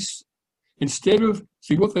first place, instead of,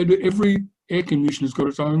 see what they do, every air conditioner's got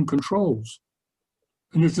its own controls,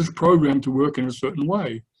 and it's just programmed to work in a certain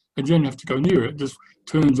way. And you don't have to go near it. It just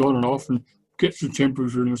turns on and off and gets the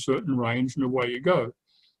temperature in a certain range, and away you go.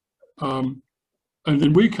 And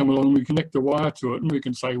then we come along, we connect the wire to it, and we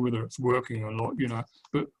can say whether it's working or not, you know,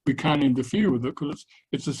 but we can't interfere with it because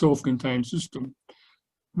it's a self-contained system.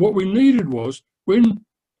 What we needed was, when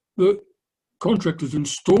the contractors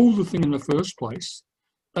installed the thing in the first place,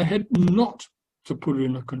 they had not to put it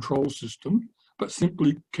in a control system, but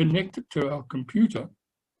simply connect it to our computer.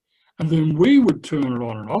 And then we would turn it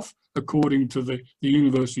on and off according to the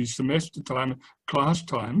university semester time, class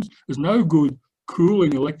times. There's no good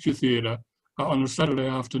cooling a lecture theatre on a Saturday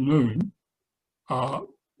afternoon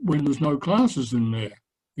when there's no classes in there,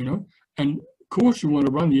 you know. And of course you want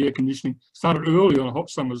to run the air conditioning, start it early on a hot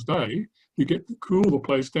summer's day, you get to cool the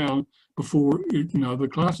place down before the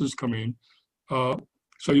classes come in.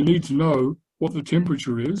 So you need to know what the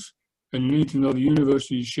temperature is, and you need to know the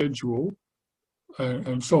university's schedule,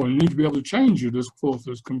 and so on. You need to be able to change it as forth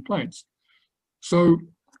as complaints. So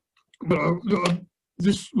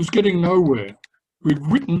this was getting nowhere.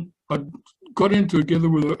 I got together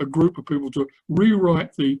with a group of people to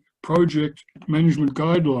rewrite the project management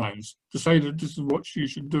guidelines to say that this is what you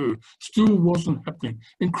should do. Still wasn't happening.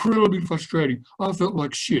 Incredibly frustrating. I felt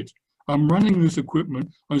like shit. I'm running this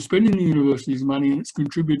equipment, I'm spending the university's money and it's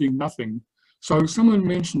contributing nothing. So someone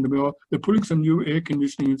mentioned to me, oh, they're putting some new air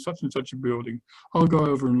conditioning in such and such a building. I'll go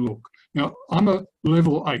over and look. Now, I'm a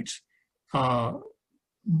level 8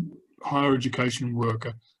 higher education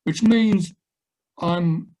worker, which means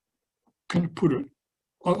I'm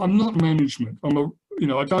not management. I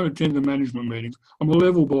don't attend the management meetings. I'm a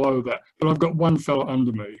level below that, but I've got one fellow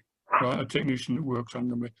under me, right? A technician that works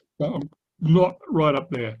under me. But I'm not right up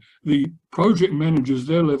there. The project managers,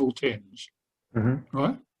 they're level 10s,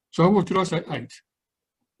 right? So what did I say? 8.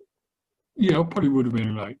 Yeah, I probably would have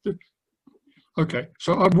been an 8. Okay,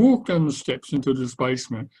 so I walked down the steps into this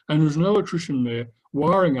basement, and there's an electrician there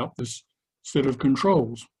wiring up this set of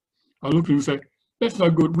controls. I looked at him and said, "That's no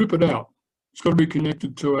good. Rip it out. It's got to be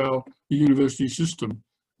connected to the university system."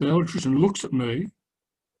 The electrician looks at me.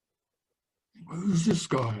 Who's this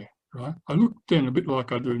guy? Right? I looked then a bit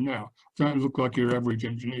like I do now. I don't look like your average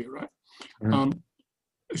engineer, right?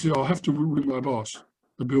 He said, "I'll have to ring my boss,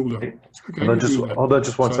 the builder." Hey, Okay, hold on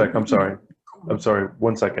just one sec. I'm sorry.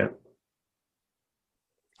 1 second.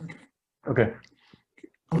 Okay.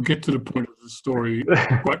 I'll get to the point of the story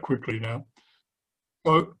quite quickly now.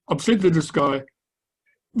 So I've said to this guy,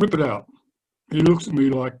 "Rip it out." He looks at me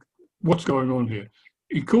like, "What's going on here?"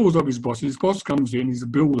 He calls up his boss. His boss comes in. He's a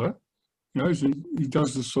builder. He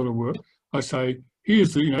does this sort of work. I say,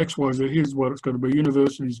 "Here's the X, Y, Z. Here's what it's got to be.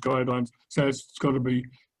 University's guidelines say it's got to be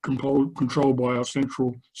controlled by our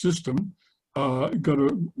central system. You've got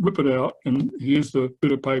to rip it out, and here's the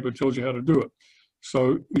bit of paper that tells you how to do it."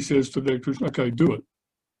 So he says to the electrician, "Okay, do it."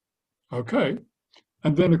 Okay.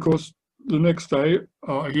 And then, of course, the next day,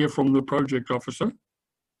 I hear from the project officer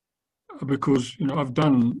because, I've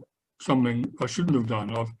done something I shouldn't have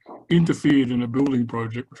done. I've interfered in a building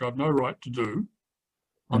project, which I've no right to do.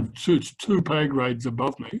 It's 2 pay grades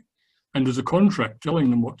above me, and there's a contract telling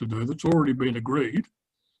them what to do that's already been agreed.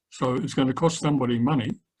 So it's going to cost somebody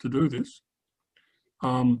money to do this.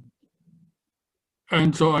 And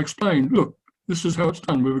so I explained, "Look, this is how it's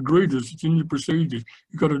done. We've agreed this. It's in your procedures.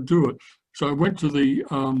 You've got to do it." So I went to the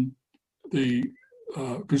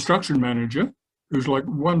construction manager, who's like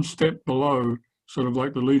one step below, sort of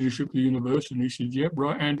like the leadership of the university. And he said, "Yep,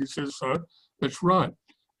 right." Andy says so. That's right.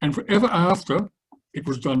 And forever after, it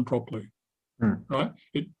was done properly. Right?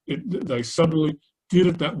 They suddenly did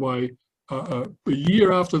it that way. A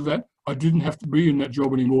year after that, I didn't have to be in that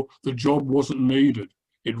job anymore. The job wasn't needed.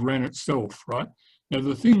 It ran itself. Right? Now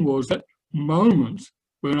the thing was that moment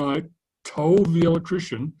when I told the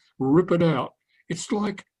electrician, "Rip it out," it's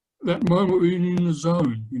like that moment when you're in the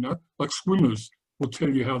zone, like swimmers will tell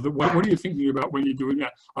you what are you thinking about when you're doing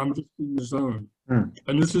that? I'm just in the zone.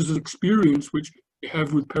 And this is an experience which you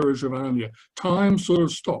have with Pereshavania. Time sort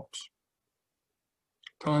of stops.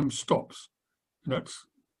 Time stops.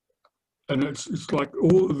 It's like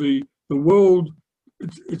all of the world,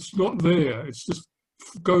 it's not there. It's just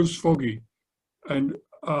goes foggy. And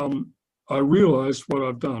I realized what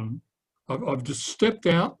I've done. I've just stepped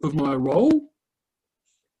out of my role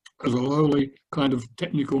as a lowly kind of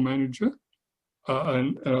technical manager,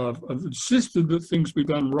 and I've insisted that things be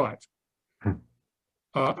done right.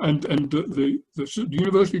 And the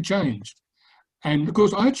university changed, and of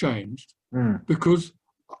course I changed because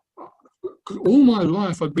all my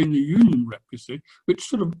life I've been the union rep, you see,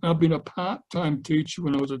 which I've been a part-time teacher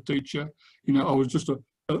when I was a teacher. I was just a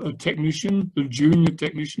technician, the junior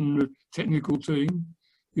technician in the technical team.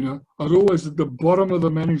 I was always at the bottom of the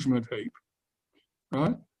management heap,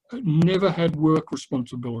 right? I never had work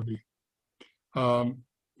responsibility.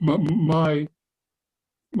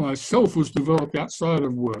 Myself was developed outside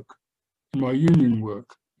of work, in my union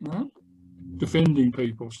work, right? Defending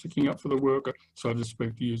people, sticking up for the worker, so to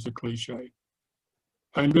speak, to use a cliche.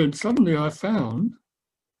 And then suddenly I found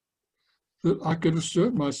that I could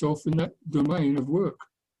assert myself in that domain of work.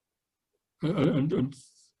 And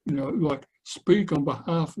like speak on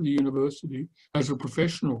behalf of the university as a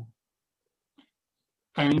professional.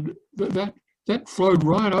 And that flowed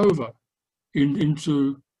right over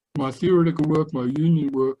into my theoretical work, my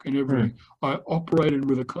union work and everything. I operated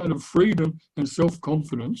with a kind of freedom and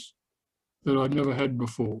self-confidence that I'd never had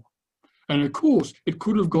before. And of course, it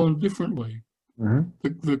could have gone differently.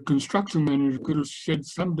 The construction manager could have said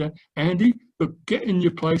someday, "Andy, look, get in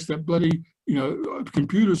your place, that bloody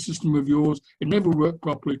computer system of yours, it never worked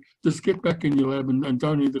properly. Just get back in your lab and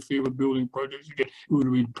don't interfere with building projects again." It would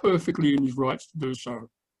have been perfectly in his rights to do so.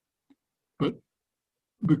 But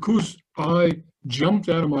because I jumped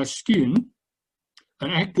out of my skin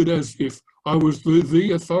and acted as if I was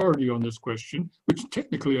the authority on this question, which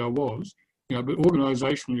technically I was, but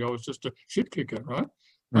organisationally I was just a shit kicker, right?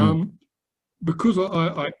 because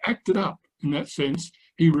I acted up in that sense,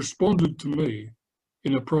 he responded to me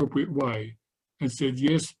in an appropriate way and said,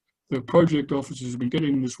 yes, the project officers have been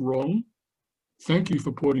getting this wrong. Thank you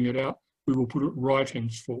for pointing it out. We will put it right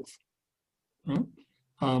henceforth. Right?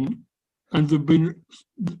 And there've been,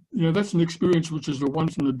 that's an experience which is a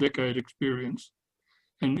once in a decade experience.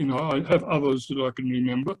 And, I have others that I can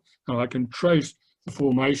remember, and I can trace the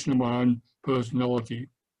formation of my own personality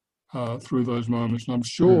through those moments. And I'm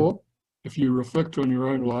sure if you reflect on your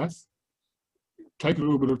own life, take a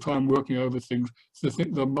little bit of time working over things, to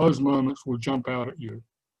think that those moments will jump out at you.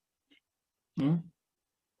 Yeah?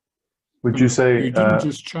 Would you say you didn't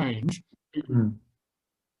just change?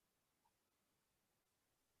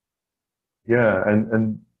 Yeah,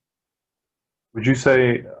 and would you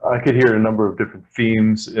say, I could hear a number of different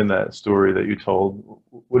themes in that story that you told.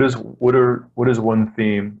 What is one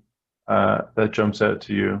theme that jumps out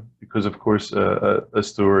to you? Because of course, a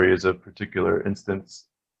story is a particular instance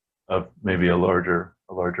of maybe a larger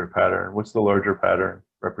pattern. What's the larger pattern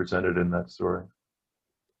represented in that story?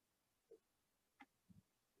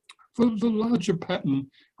 For the larger pattern,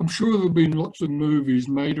 I'm sure there have been lots of movies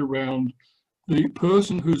made around the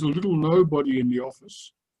person who's a little nobody in the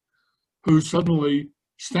office, who suddenly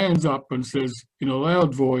stands up and says in a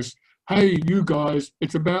loud voice, hey, you guys,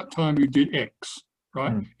 it's about time you did X,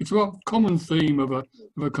 right? It's a common theme of a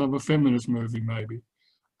kind of a feminist movie, maybe.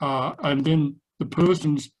 And then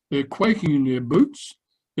the they're quaking in their boots,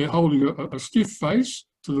 they're holding a stiff face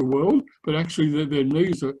to the world, but actually their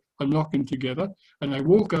knees are knocking together, and they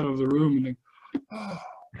walk out of the room and think, oh,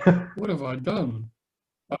 what have I done?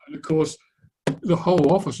 And of course, the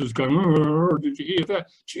whole office is going, oh, did you hear that?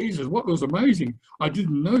 Jesus, what was amazing? I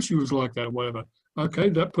didn't know she was like that, or whatever. Okay,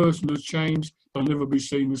 that person has changed. They'll never be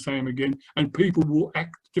seen the same again, and people will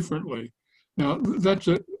act differently. Now,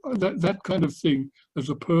 that kind of thing as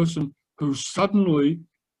a person who suddenly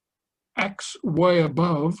acts way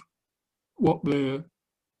above what they're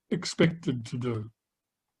expected to do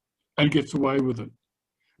and gets away with it.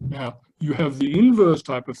 Now, you have the inverse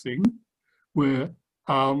type of thing where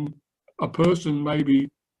a person maybe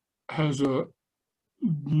has it all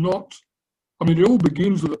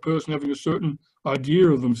begins with a person having a certain idea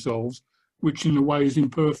of themselves, which in a way is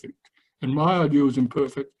imperfect. And my idea was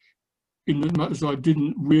imperfect in as much as I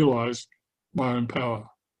didn't realize my own power.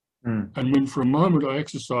 And when for a moment I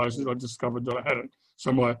exercised it, I discovered that I hadn't.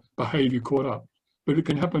 So my behavior caught up. But it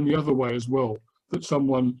can happen the other way as well, that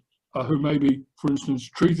someone who may be, for instance,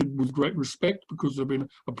 treated with great respect because they've been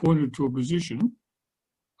appointed to a position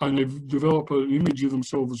and they've developed an image of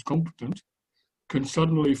themselves as competent, can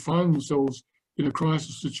suddenly find themselves in a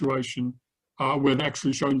crisis situation where they're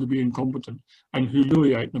actually shown to be incompetent and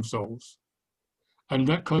humiliate themselves. And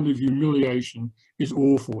that kind of humiliation is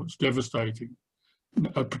awful, it's devastating,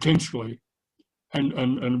 potentially.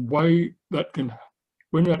 And way that can,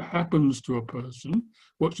 when that happens to a person,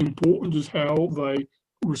 what's important is how they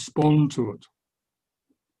respond to it,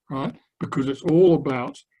 right? Because it's all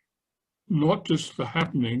about not just the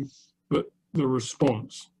happening, but the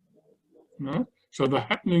response. You know? So the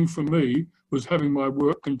happening for me was having my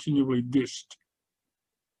work continually dissed.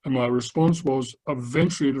 And my response was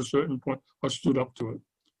eventually at a certain point, I stood up to it.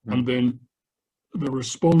 And then the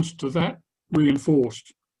response to that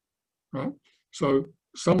reinforced, right? So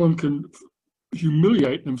someone can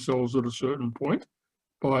humiliate themselves at a certain point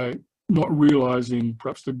by not realizing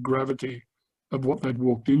perhaps the gravity of what they'd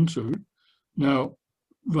walked into. Now,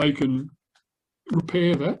 they can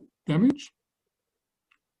repair that damage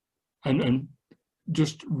and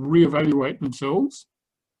just reevaluate themselves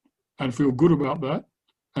and feel good about that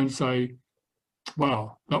and say,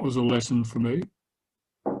 wow, that was a lesson for me.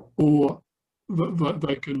 Or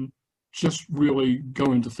they can just really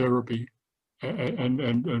go into therapy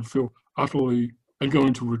and feel utterly, and go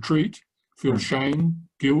into retreat, feel shame,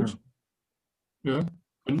 guilt, yeah,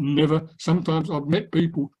 and never, sometimes I've met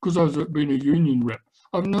people, because I've been a union rep,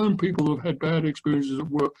 I've known people who have had bad experiences at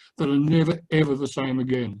work that are never, ever the same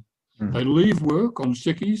again. They leave work on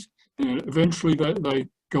sickies, and eventually they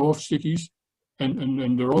go off sickies,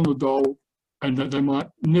 and they're on the dole, and that they might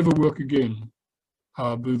never work again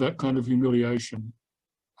with that kind of humiliation.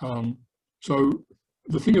 So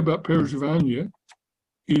the thing about Pereshavania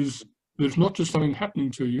is there's not just something happening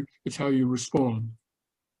to you, it's how you respond.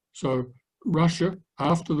 So Russia,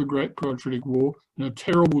 after the Great Patriotic War and a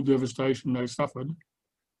terrible devastation they suffered,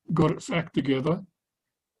 got its act together,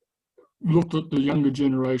 looked at the younger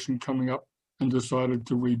generation coming up and decided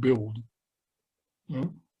to rebuild. Yeah?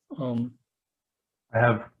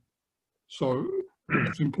 So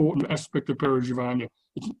it's an important aspect of Pereshavania.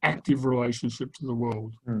 It's an active relationship to the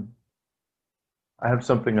world. I have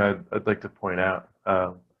something I'd like to point out.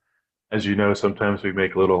 As you know, sometimes we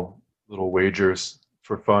make little wagers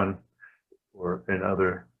for fun or in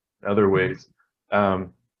other ways.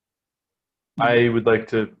 Um, I would like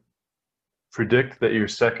to predict that your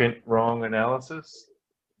second wrong analysis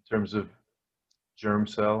in terms of germ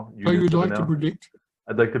cell So units you'd of like to analysis. predict?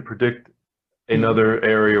 I'd like to predict another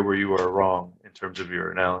area where you are wrong in terms of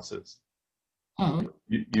your analysis. Oh,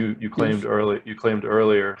 You claimed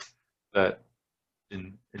earlier that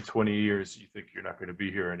in 20 years you think you're not going to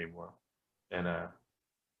be here anymore, and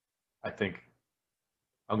I think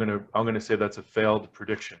I'm gonna say that's a failed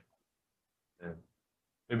prediction. And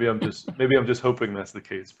maybe I'm just hoping that's the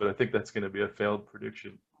case, but I think that's going to be a failed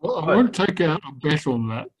prediction. well, I But won't take out a bet on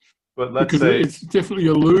that but let's because say it's definitely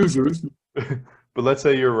a loser, isn't it? but let's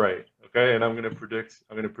say you're right, okay? And I'm going to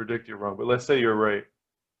predict you're wrong. But let's say you're right,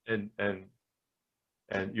 and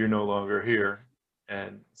you're no longer here,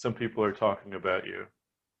 and some people are talking about you,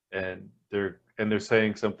 and they're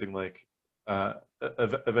saying something like,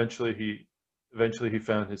 eventually he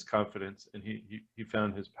found his confidence, and he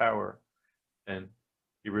found his power, and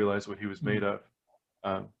he realized what he was made of,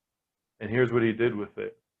 um, and here's what he did with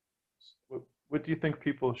it. What do you think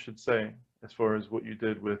people should say as far as what you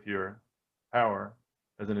did with your power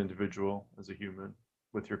as an individual, as a human,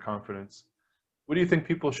 with your confidence? What do you think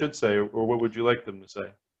people should say, or what would you like them to say?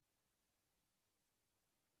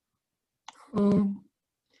 Um,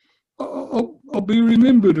 I'll be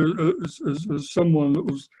remembered as someone that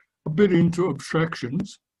was a bit into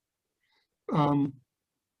abstractions. But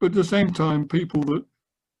at the same time, people that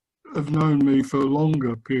have known me for a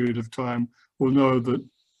longer period of time will know that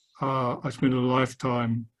I spent a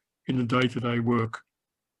lifetime in the day-to-day work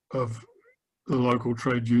of the local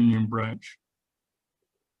trade union branch.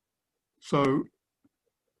 So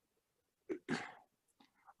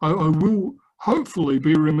I will hopefully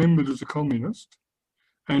be remembered as a communist,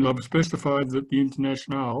 and I've specified that the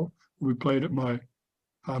Internationale will be played at my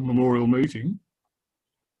memorial meeting,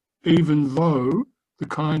 even though the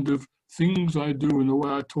kind of things I do and the way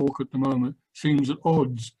I talk at the moment seems at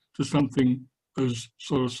odds to something as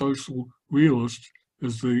sort of social realist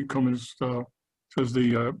as the communist, as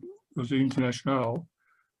the Internationale.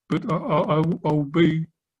 But I'll be,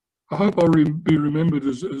 I hope I'll be remembered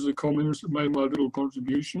as a communist that made my little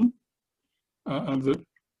contribution, and that,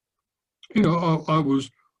 you know, I was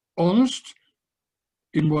honest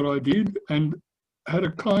in what I did and had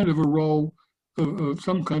a kind of a role,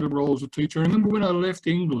 some kind of role as a teacher. I remember when I left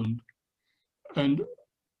England and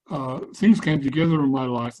things came together in my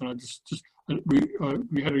life, and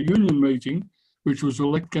we had a union meeting which was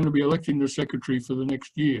going to be electing the secretary for the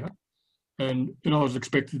next year, and I was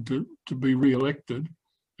expected to be re-elected,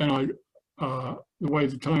 and the way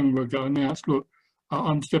the time worked out, I announced, look,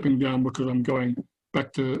 I'm stepping down because I'm going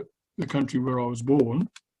back to the country where I was born,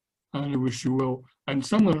 and I wish you well. And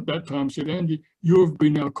someone at that time said, Andy, you have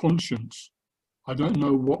been our conscience. I don't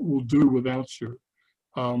know what we'll do without you.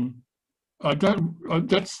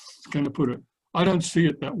 That's going to put it. I don't see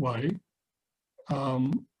it that way.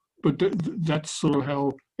 But that's sort of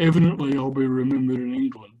how evidently I'll be remembered in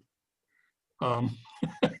England.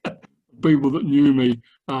 People that knew me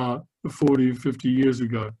 40 or 50 years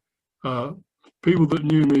ago, people that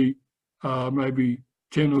knew me maybe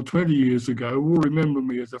 10 or 20 years ago will remember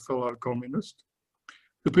me as a fellow communist.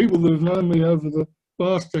 The people that have known me over the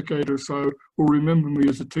last decade or so will remember me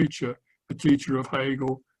as a teacher of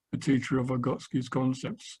Hegel, a teacher of Vygotsky's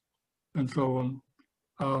concepts, and so on.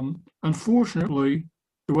 Unfortunately,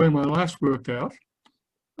 the way my life worked out,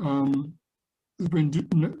 there's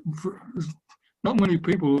not many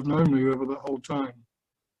people have known me over the whole time.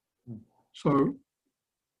 So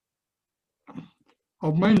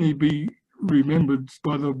I'll mainly be remembered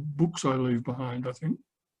by the books I leave behind, I think.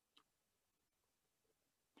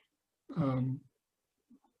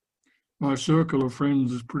 My circle of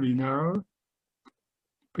friends is pretty narrow.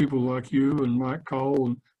 People like you and Mike Cole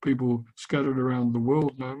and people scattered around the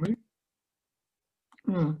world know me.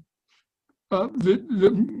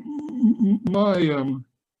 My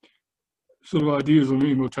sort of ideas on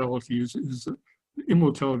immortality is that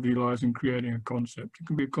immortality lies in creating a concept. It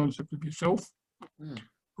can be a concept of yourself,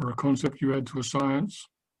 or a concept you add to a science,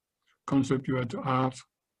 concept you add to art,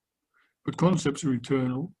 but concepts are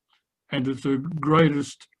eternal, and it's the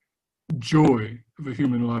greatest joy of a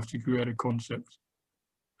human life to create a concept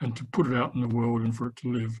and to put it out in the world and for it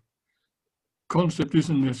to live. Concept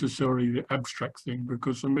isn't necessarily the abstract thing,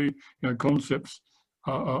 because for me, concepts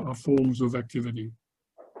are forms of activity,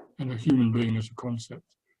 and a human being is a concept.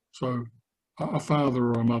 So a father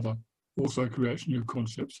or a mother also creates new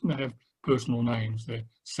concepts, and they have personal names. They're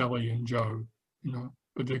Sally and Joe,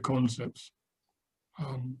 but they're concepts.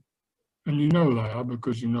 And you know they are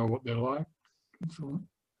because you know what they're like and so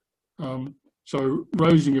on. So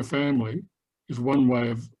raising a family is one way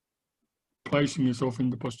of placing yourself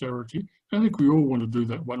into posterity. I think we all want to do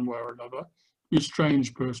that one way or another. You're a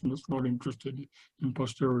strange person that's not interested in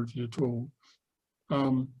posterity at all.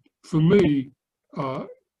 For me,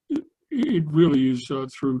 it really is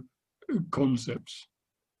through concepts.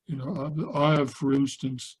 You know, I have, for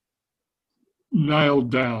instance,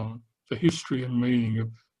 nailed down the history and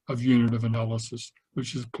meaning of unit of analysis,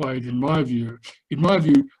 which has played, in my view,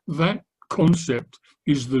 that concept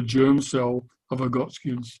is the germ cell of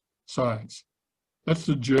Vygotsky's science. That's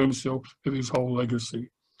the germ cell of his whole legacy.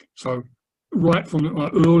 So right from my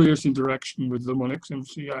earliest interaction with them on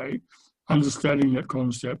XMCA, understanding that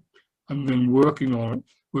concept and then working on it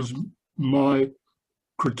was my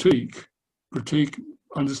critique. Critique,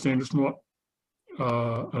 understand, it's not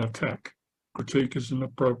an attack. Critique is an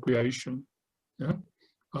appropriation. Yeah,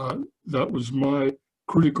 that was my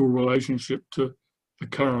critical relationship to the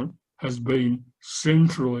current, has been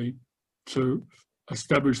centrally to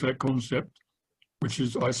establish that concept, which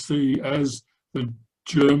is I see as the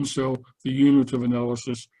germ cell, the unit of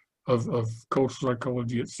analysis of cultural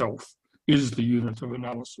psychology itself is the unit of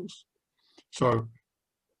analysis. So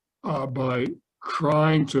by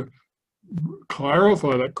trying to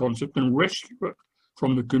clarify that concept and rescue it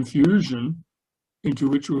from the confusion into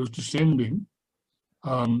which it was descending,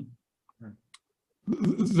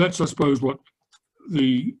 that's, I suppose,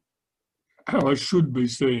 how I should be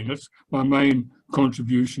seen. That's my main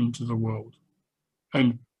contribution to the world.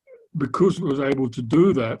 And because it was able to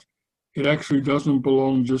do that, it actually doesn't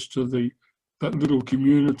belong just to that little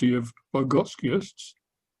community of Vygotskyists.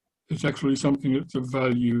 It's actually something that's of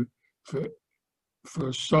value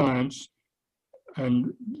for science,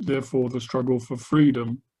 and therefore the struggle for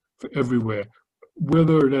freedom for everywhere.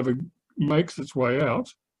 Whether it ever makes its way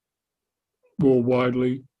out more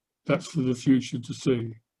widely, that's for the future to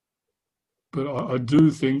see. But I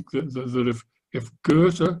do think that if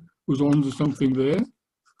Goethe was onto something there,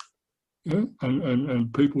 yeah,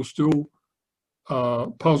 and people still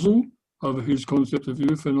puzzle over his concept of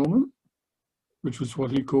view phenomenon, which was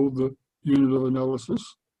what he called the unit of analysis,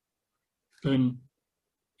 then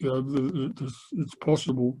it's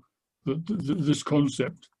possible that this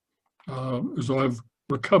concept, as I've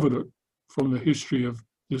recovered it from the history of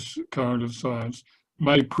this current of science,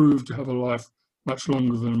 may prove to have a life much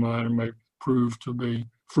longer than mine and may prove to be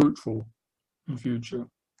fruitful in future.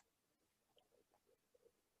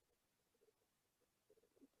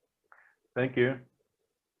 Thank you.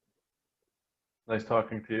 Nice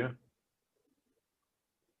talking to you.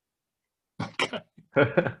 Okay.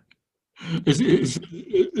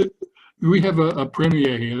 We have a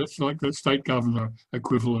premier here, that's like the state governor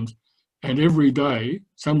equivalent, and every day,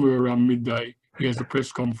 somewhere around midday, he has a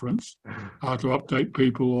press conference to update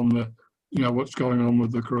people on what's going on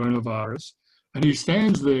with the coronavirus, and he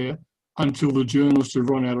stands there until the journalists have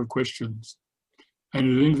run out of questions,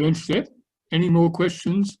 and then said, any more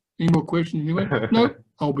questions? He went, no,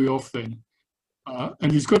 I'll be off then.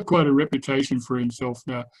 And he's got quite a reputation for himself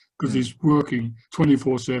now because he's working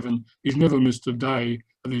 24/7. He's never missed a day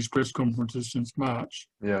of these press conferences since March.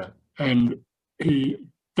 Yeah. And he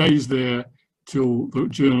stays there till the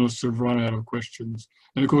journalists have run out of questions.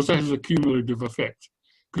 And of course, that has a cumulative effect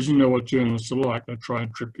because you know what journalists are like. They try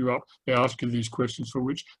and trip you up. They ask you these questions for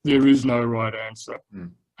which there is no right answer.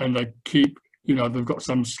 And they keep, they've got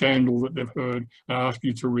some scandal that they've heard and ask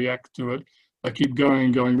you to react to it. They keep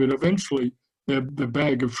going, but eventually the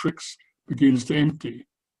bag of tricks begins to empty.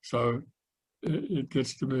 So it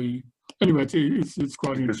gets to be, anyway, it's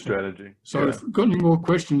quite interesting. Good strategy. So if you've got any more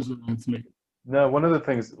questions, Anthony? No, one of the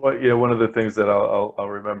things that I'll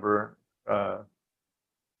remember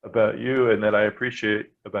about you and that I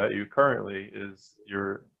appreciate about you currently is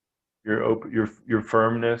your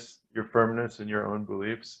firmness in your own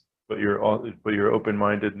beliefs, but your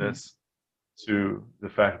open-mindedness to the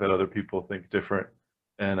fact that other people think different,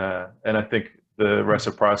 and I think the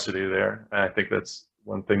reciprocity there. And I think that's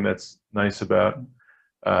one thing that's nice about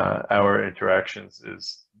our interactions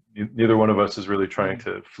is neither one of us is really trying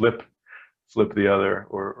to flip the other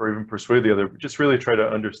or even persuade the other, but just really try to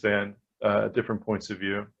understand different points of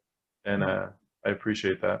view, and I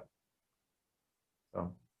appreciate that.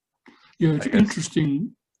 So, yeah, it's an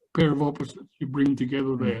interesting pair of opposites you bring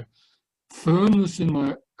together there. Firmness in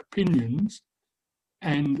my opinions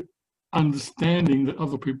and understanding that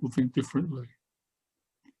other people think differently.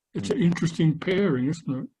 It's an interesting pairing,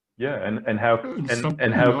 isn't it? Yeah, and how and I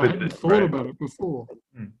how could hadn't thought about it before.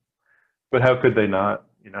 But how could they not?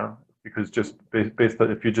 Because just based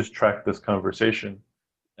on, if you just track this conversation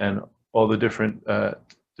and all the different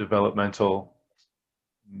developmental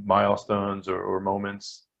milestones or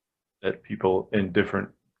moments that people in different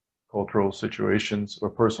cultural situations or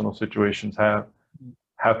personal situations have.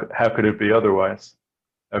 How could it be otherwise?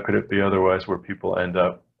 How could it be otherwise where people end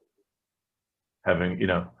up having,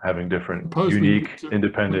 having different, Suppose we unique, need to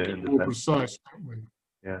independent, make it more precise, don't we?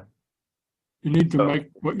 Yeah. You need to So- make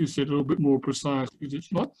what you said a little bit more precise, because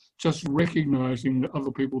it's not just recognizing that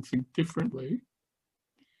other people think differently.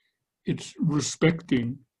 It's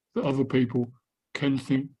respecting that other people can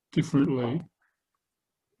think differently.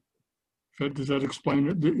 Does that explain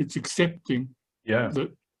it? That it's accepting Yeah.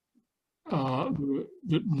 that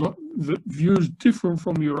that views different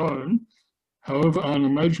from your own, however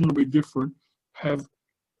unimaginably different, have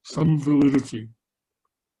some validity.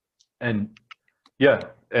 And yeah,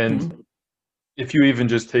 and if you even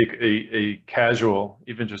just take a casual,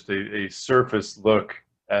 even just a surface look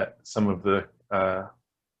at some of the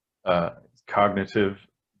cognitive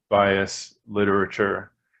bias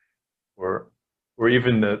literature, or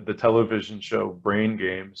even the television show Brain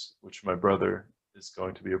Games, which my brother is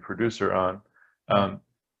going to be a producer on,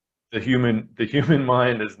 the human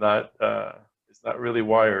mind is not really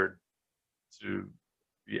wired to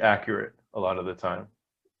be accurate a lot of the time.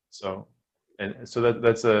 So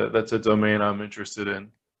that's a domain I'm interested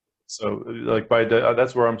in. So like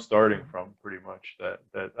that's where I'm starting from, pretty much.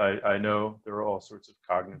 That I know there are all sorts of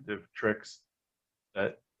cognitive tricks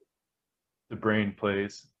that the brain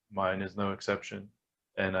plays. Mine is no exception.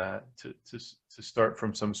 And to start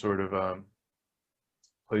from some sort of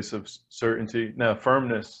place of certainty. Now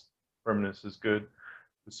firmness is good.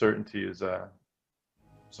 The certainty is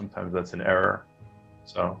sometimes that's an error.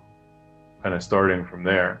 So kind of starting from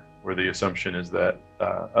there, where the assumption is that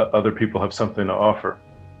other people have something to offer,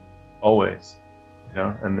 always,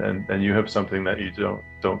 and you have something that you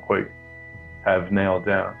don't quite have nailed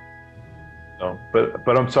down. So,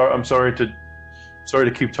 but I'm sorry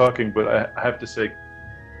to keep talking, but I have to say,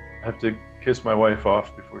 I have to kiss my wife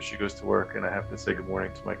off before she goes to work, and I have to say good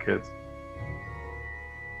morning to my kids.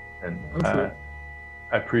 And Okay.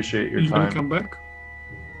 I appreciate your Are you time. going to come back?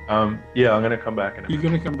 Yeah, I'm going to come back in a You're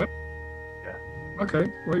minute. going to come back? Yeah.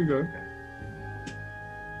 Okay, where you go? Okay.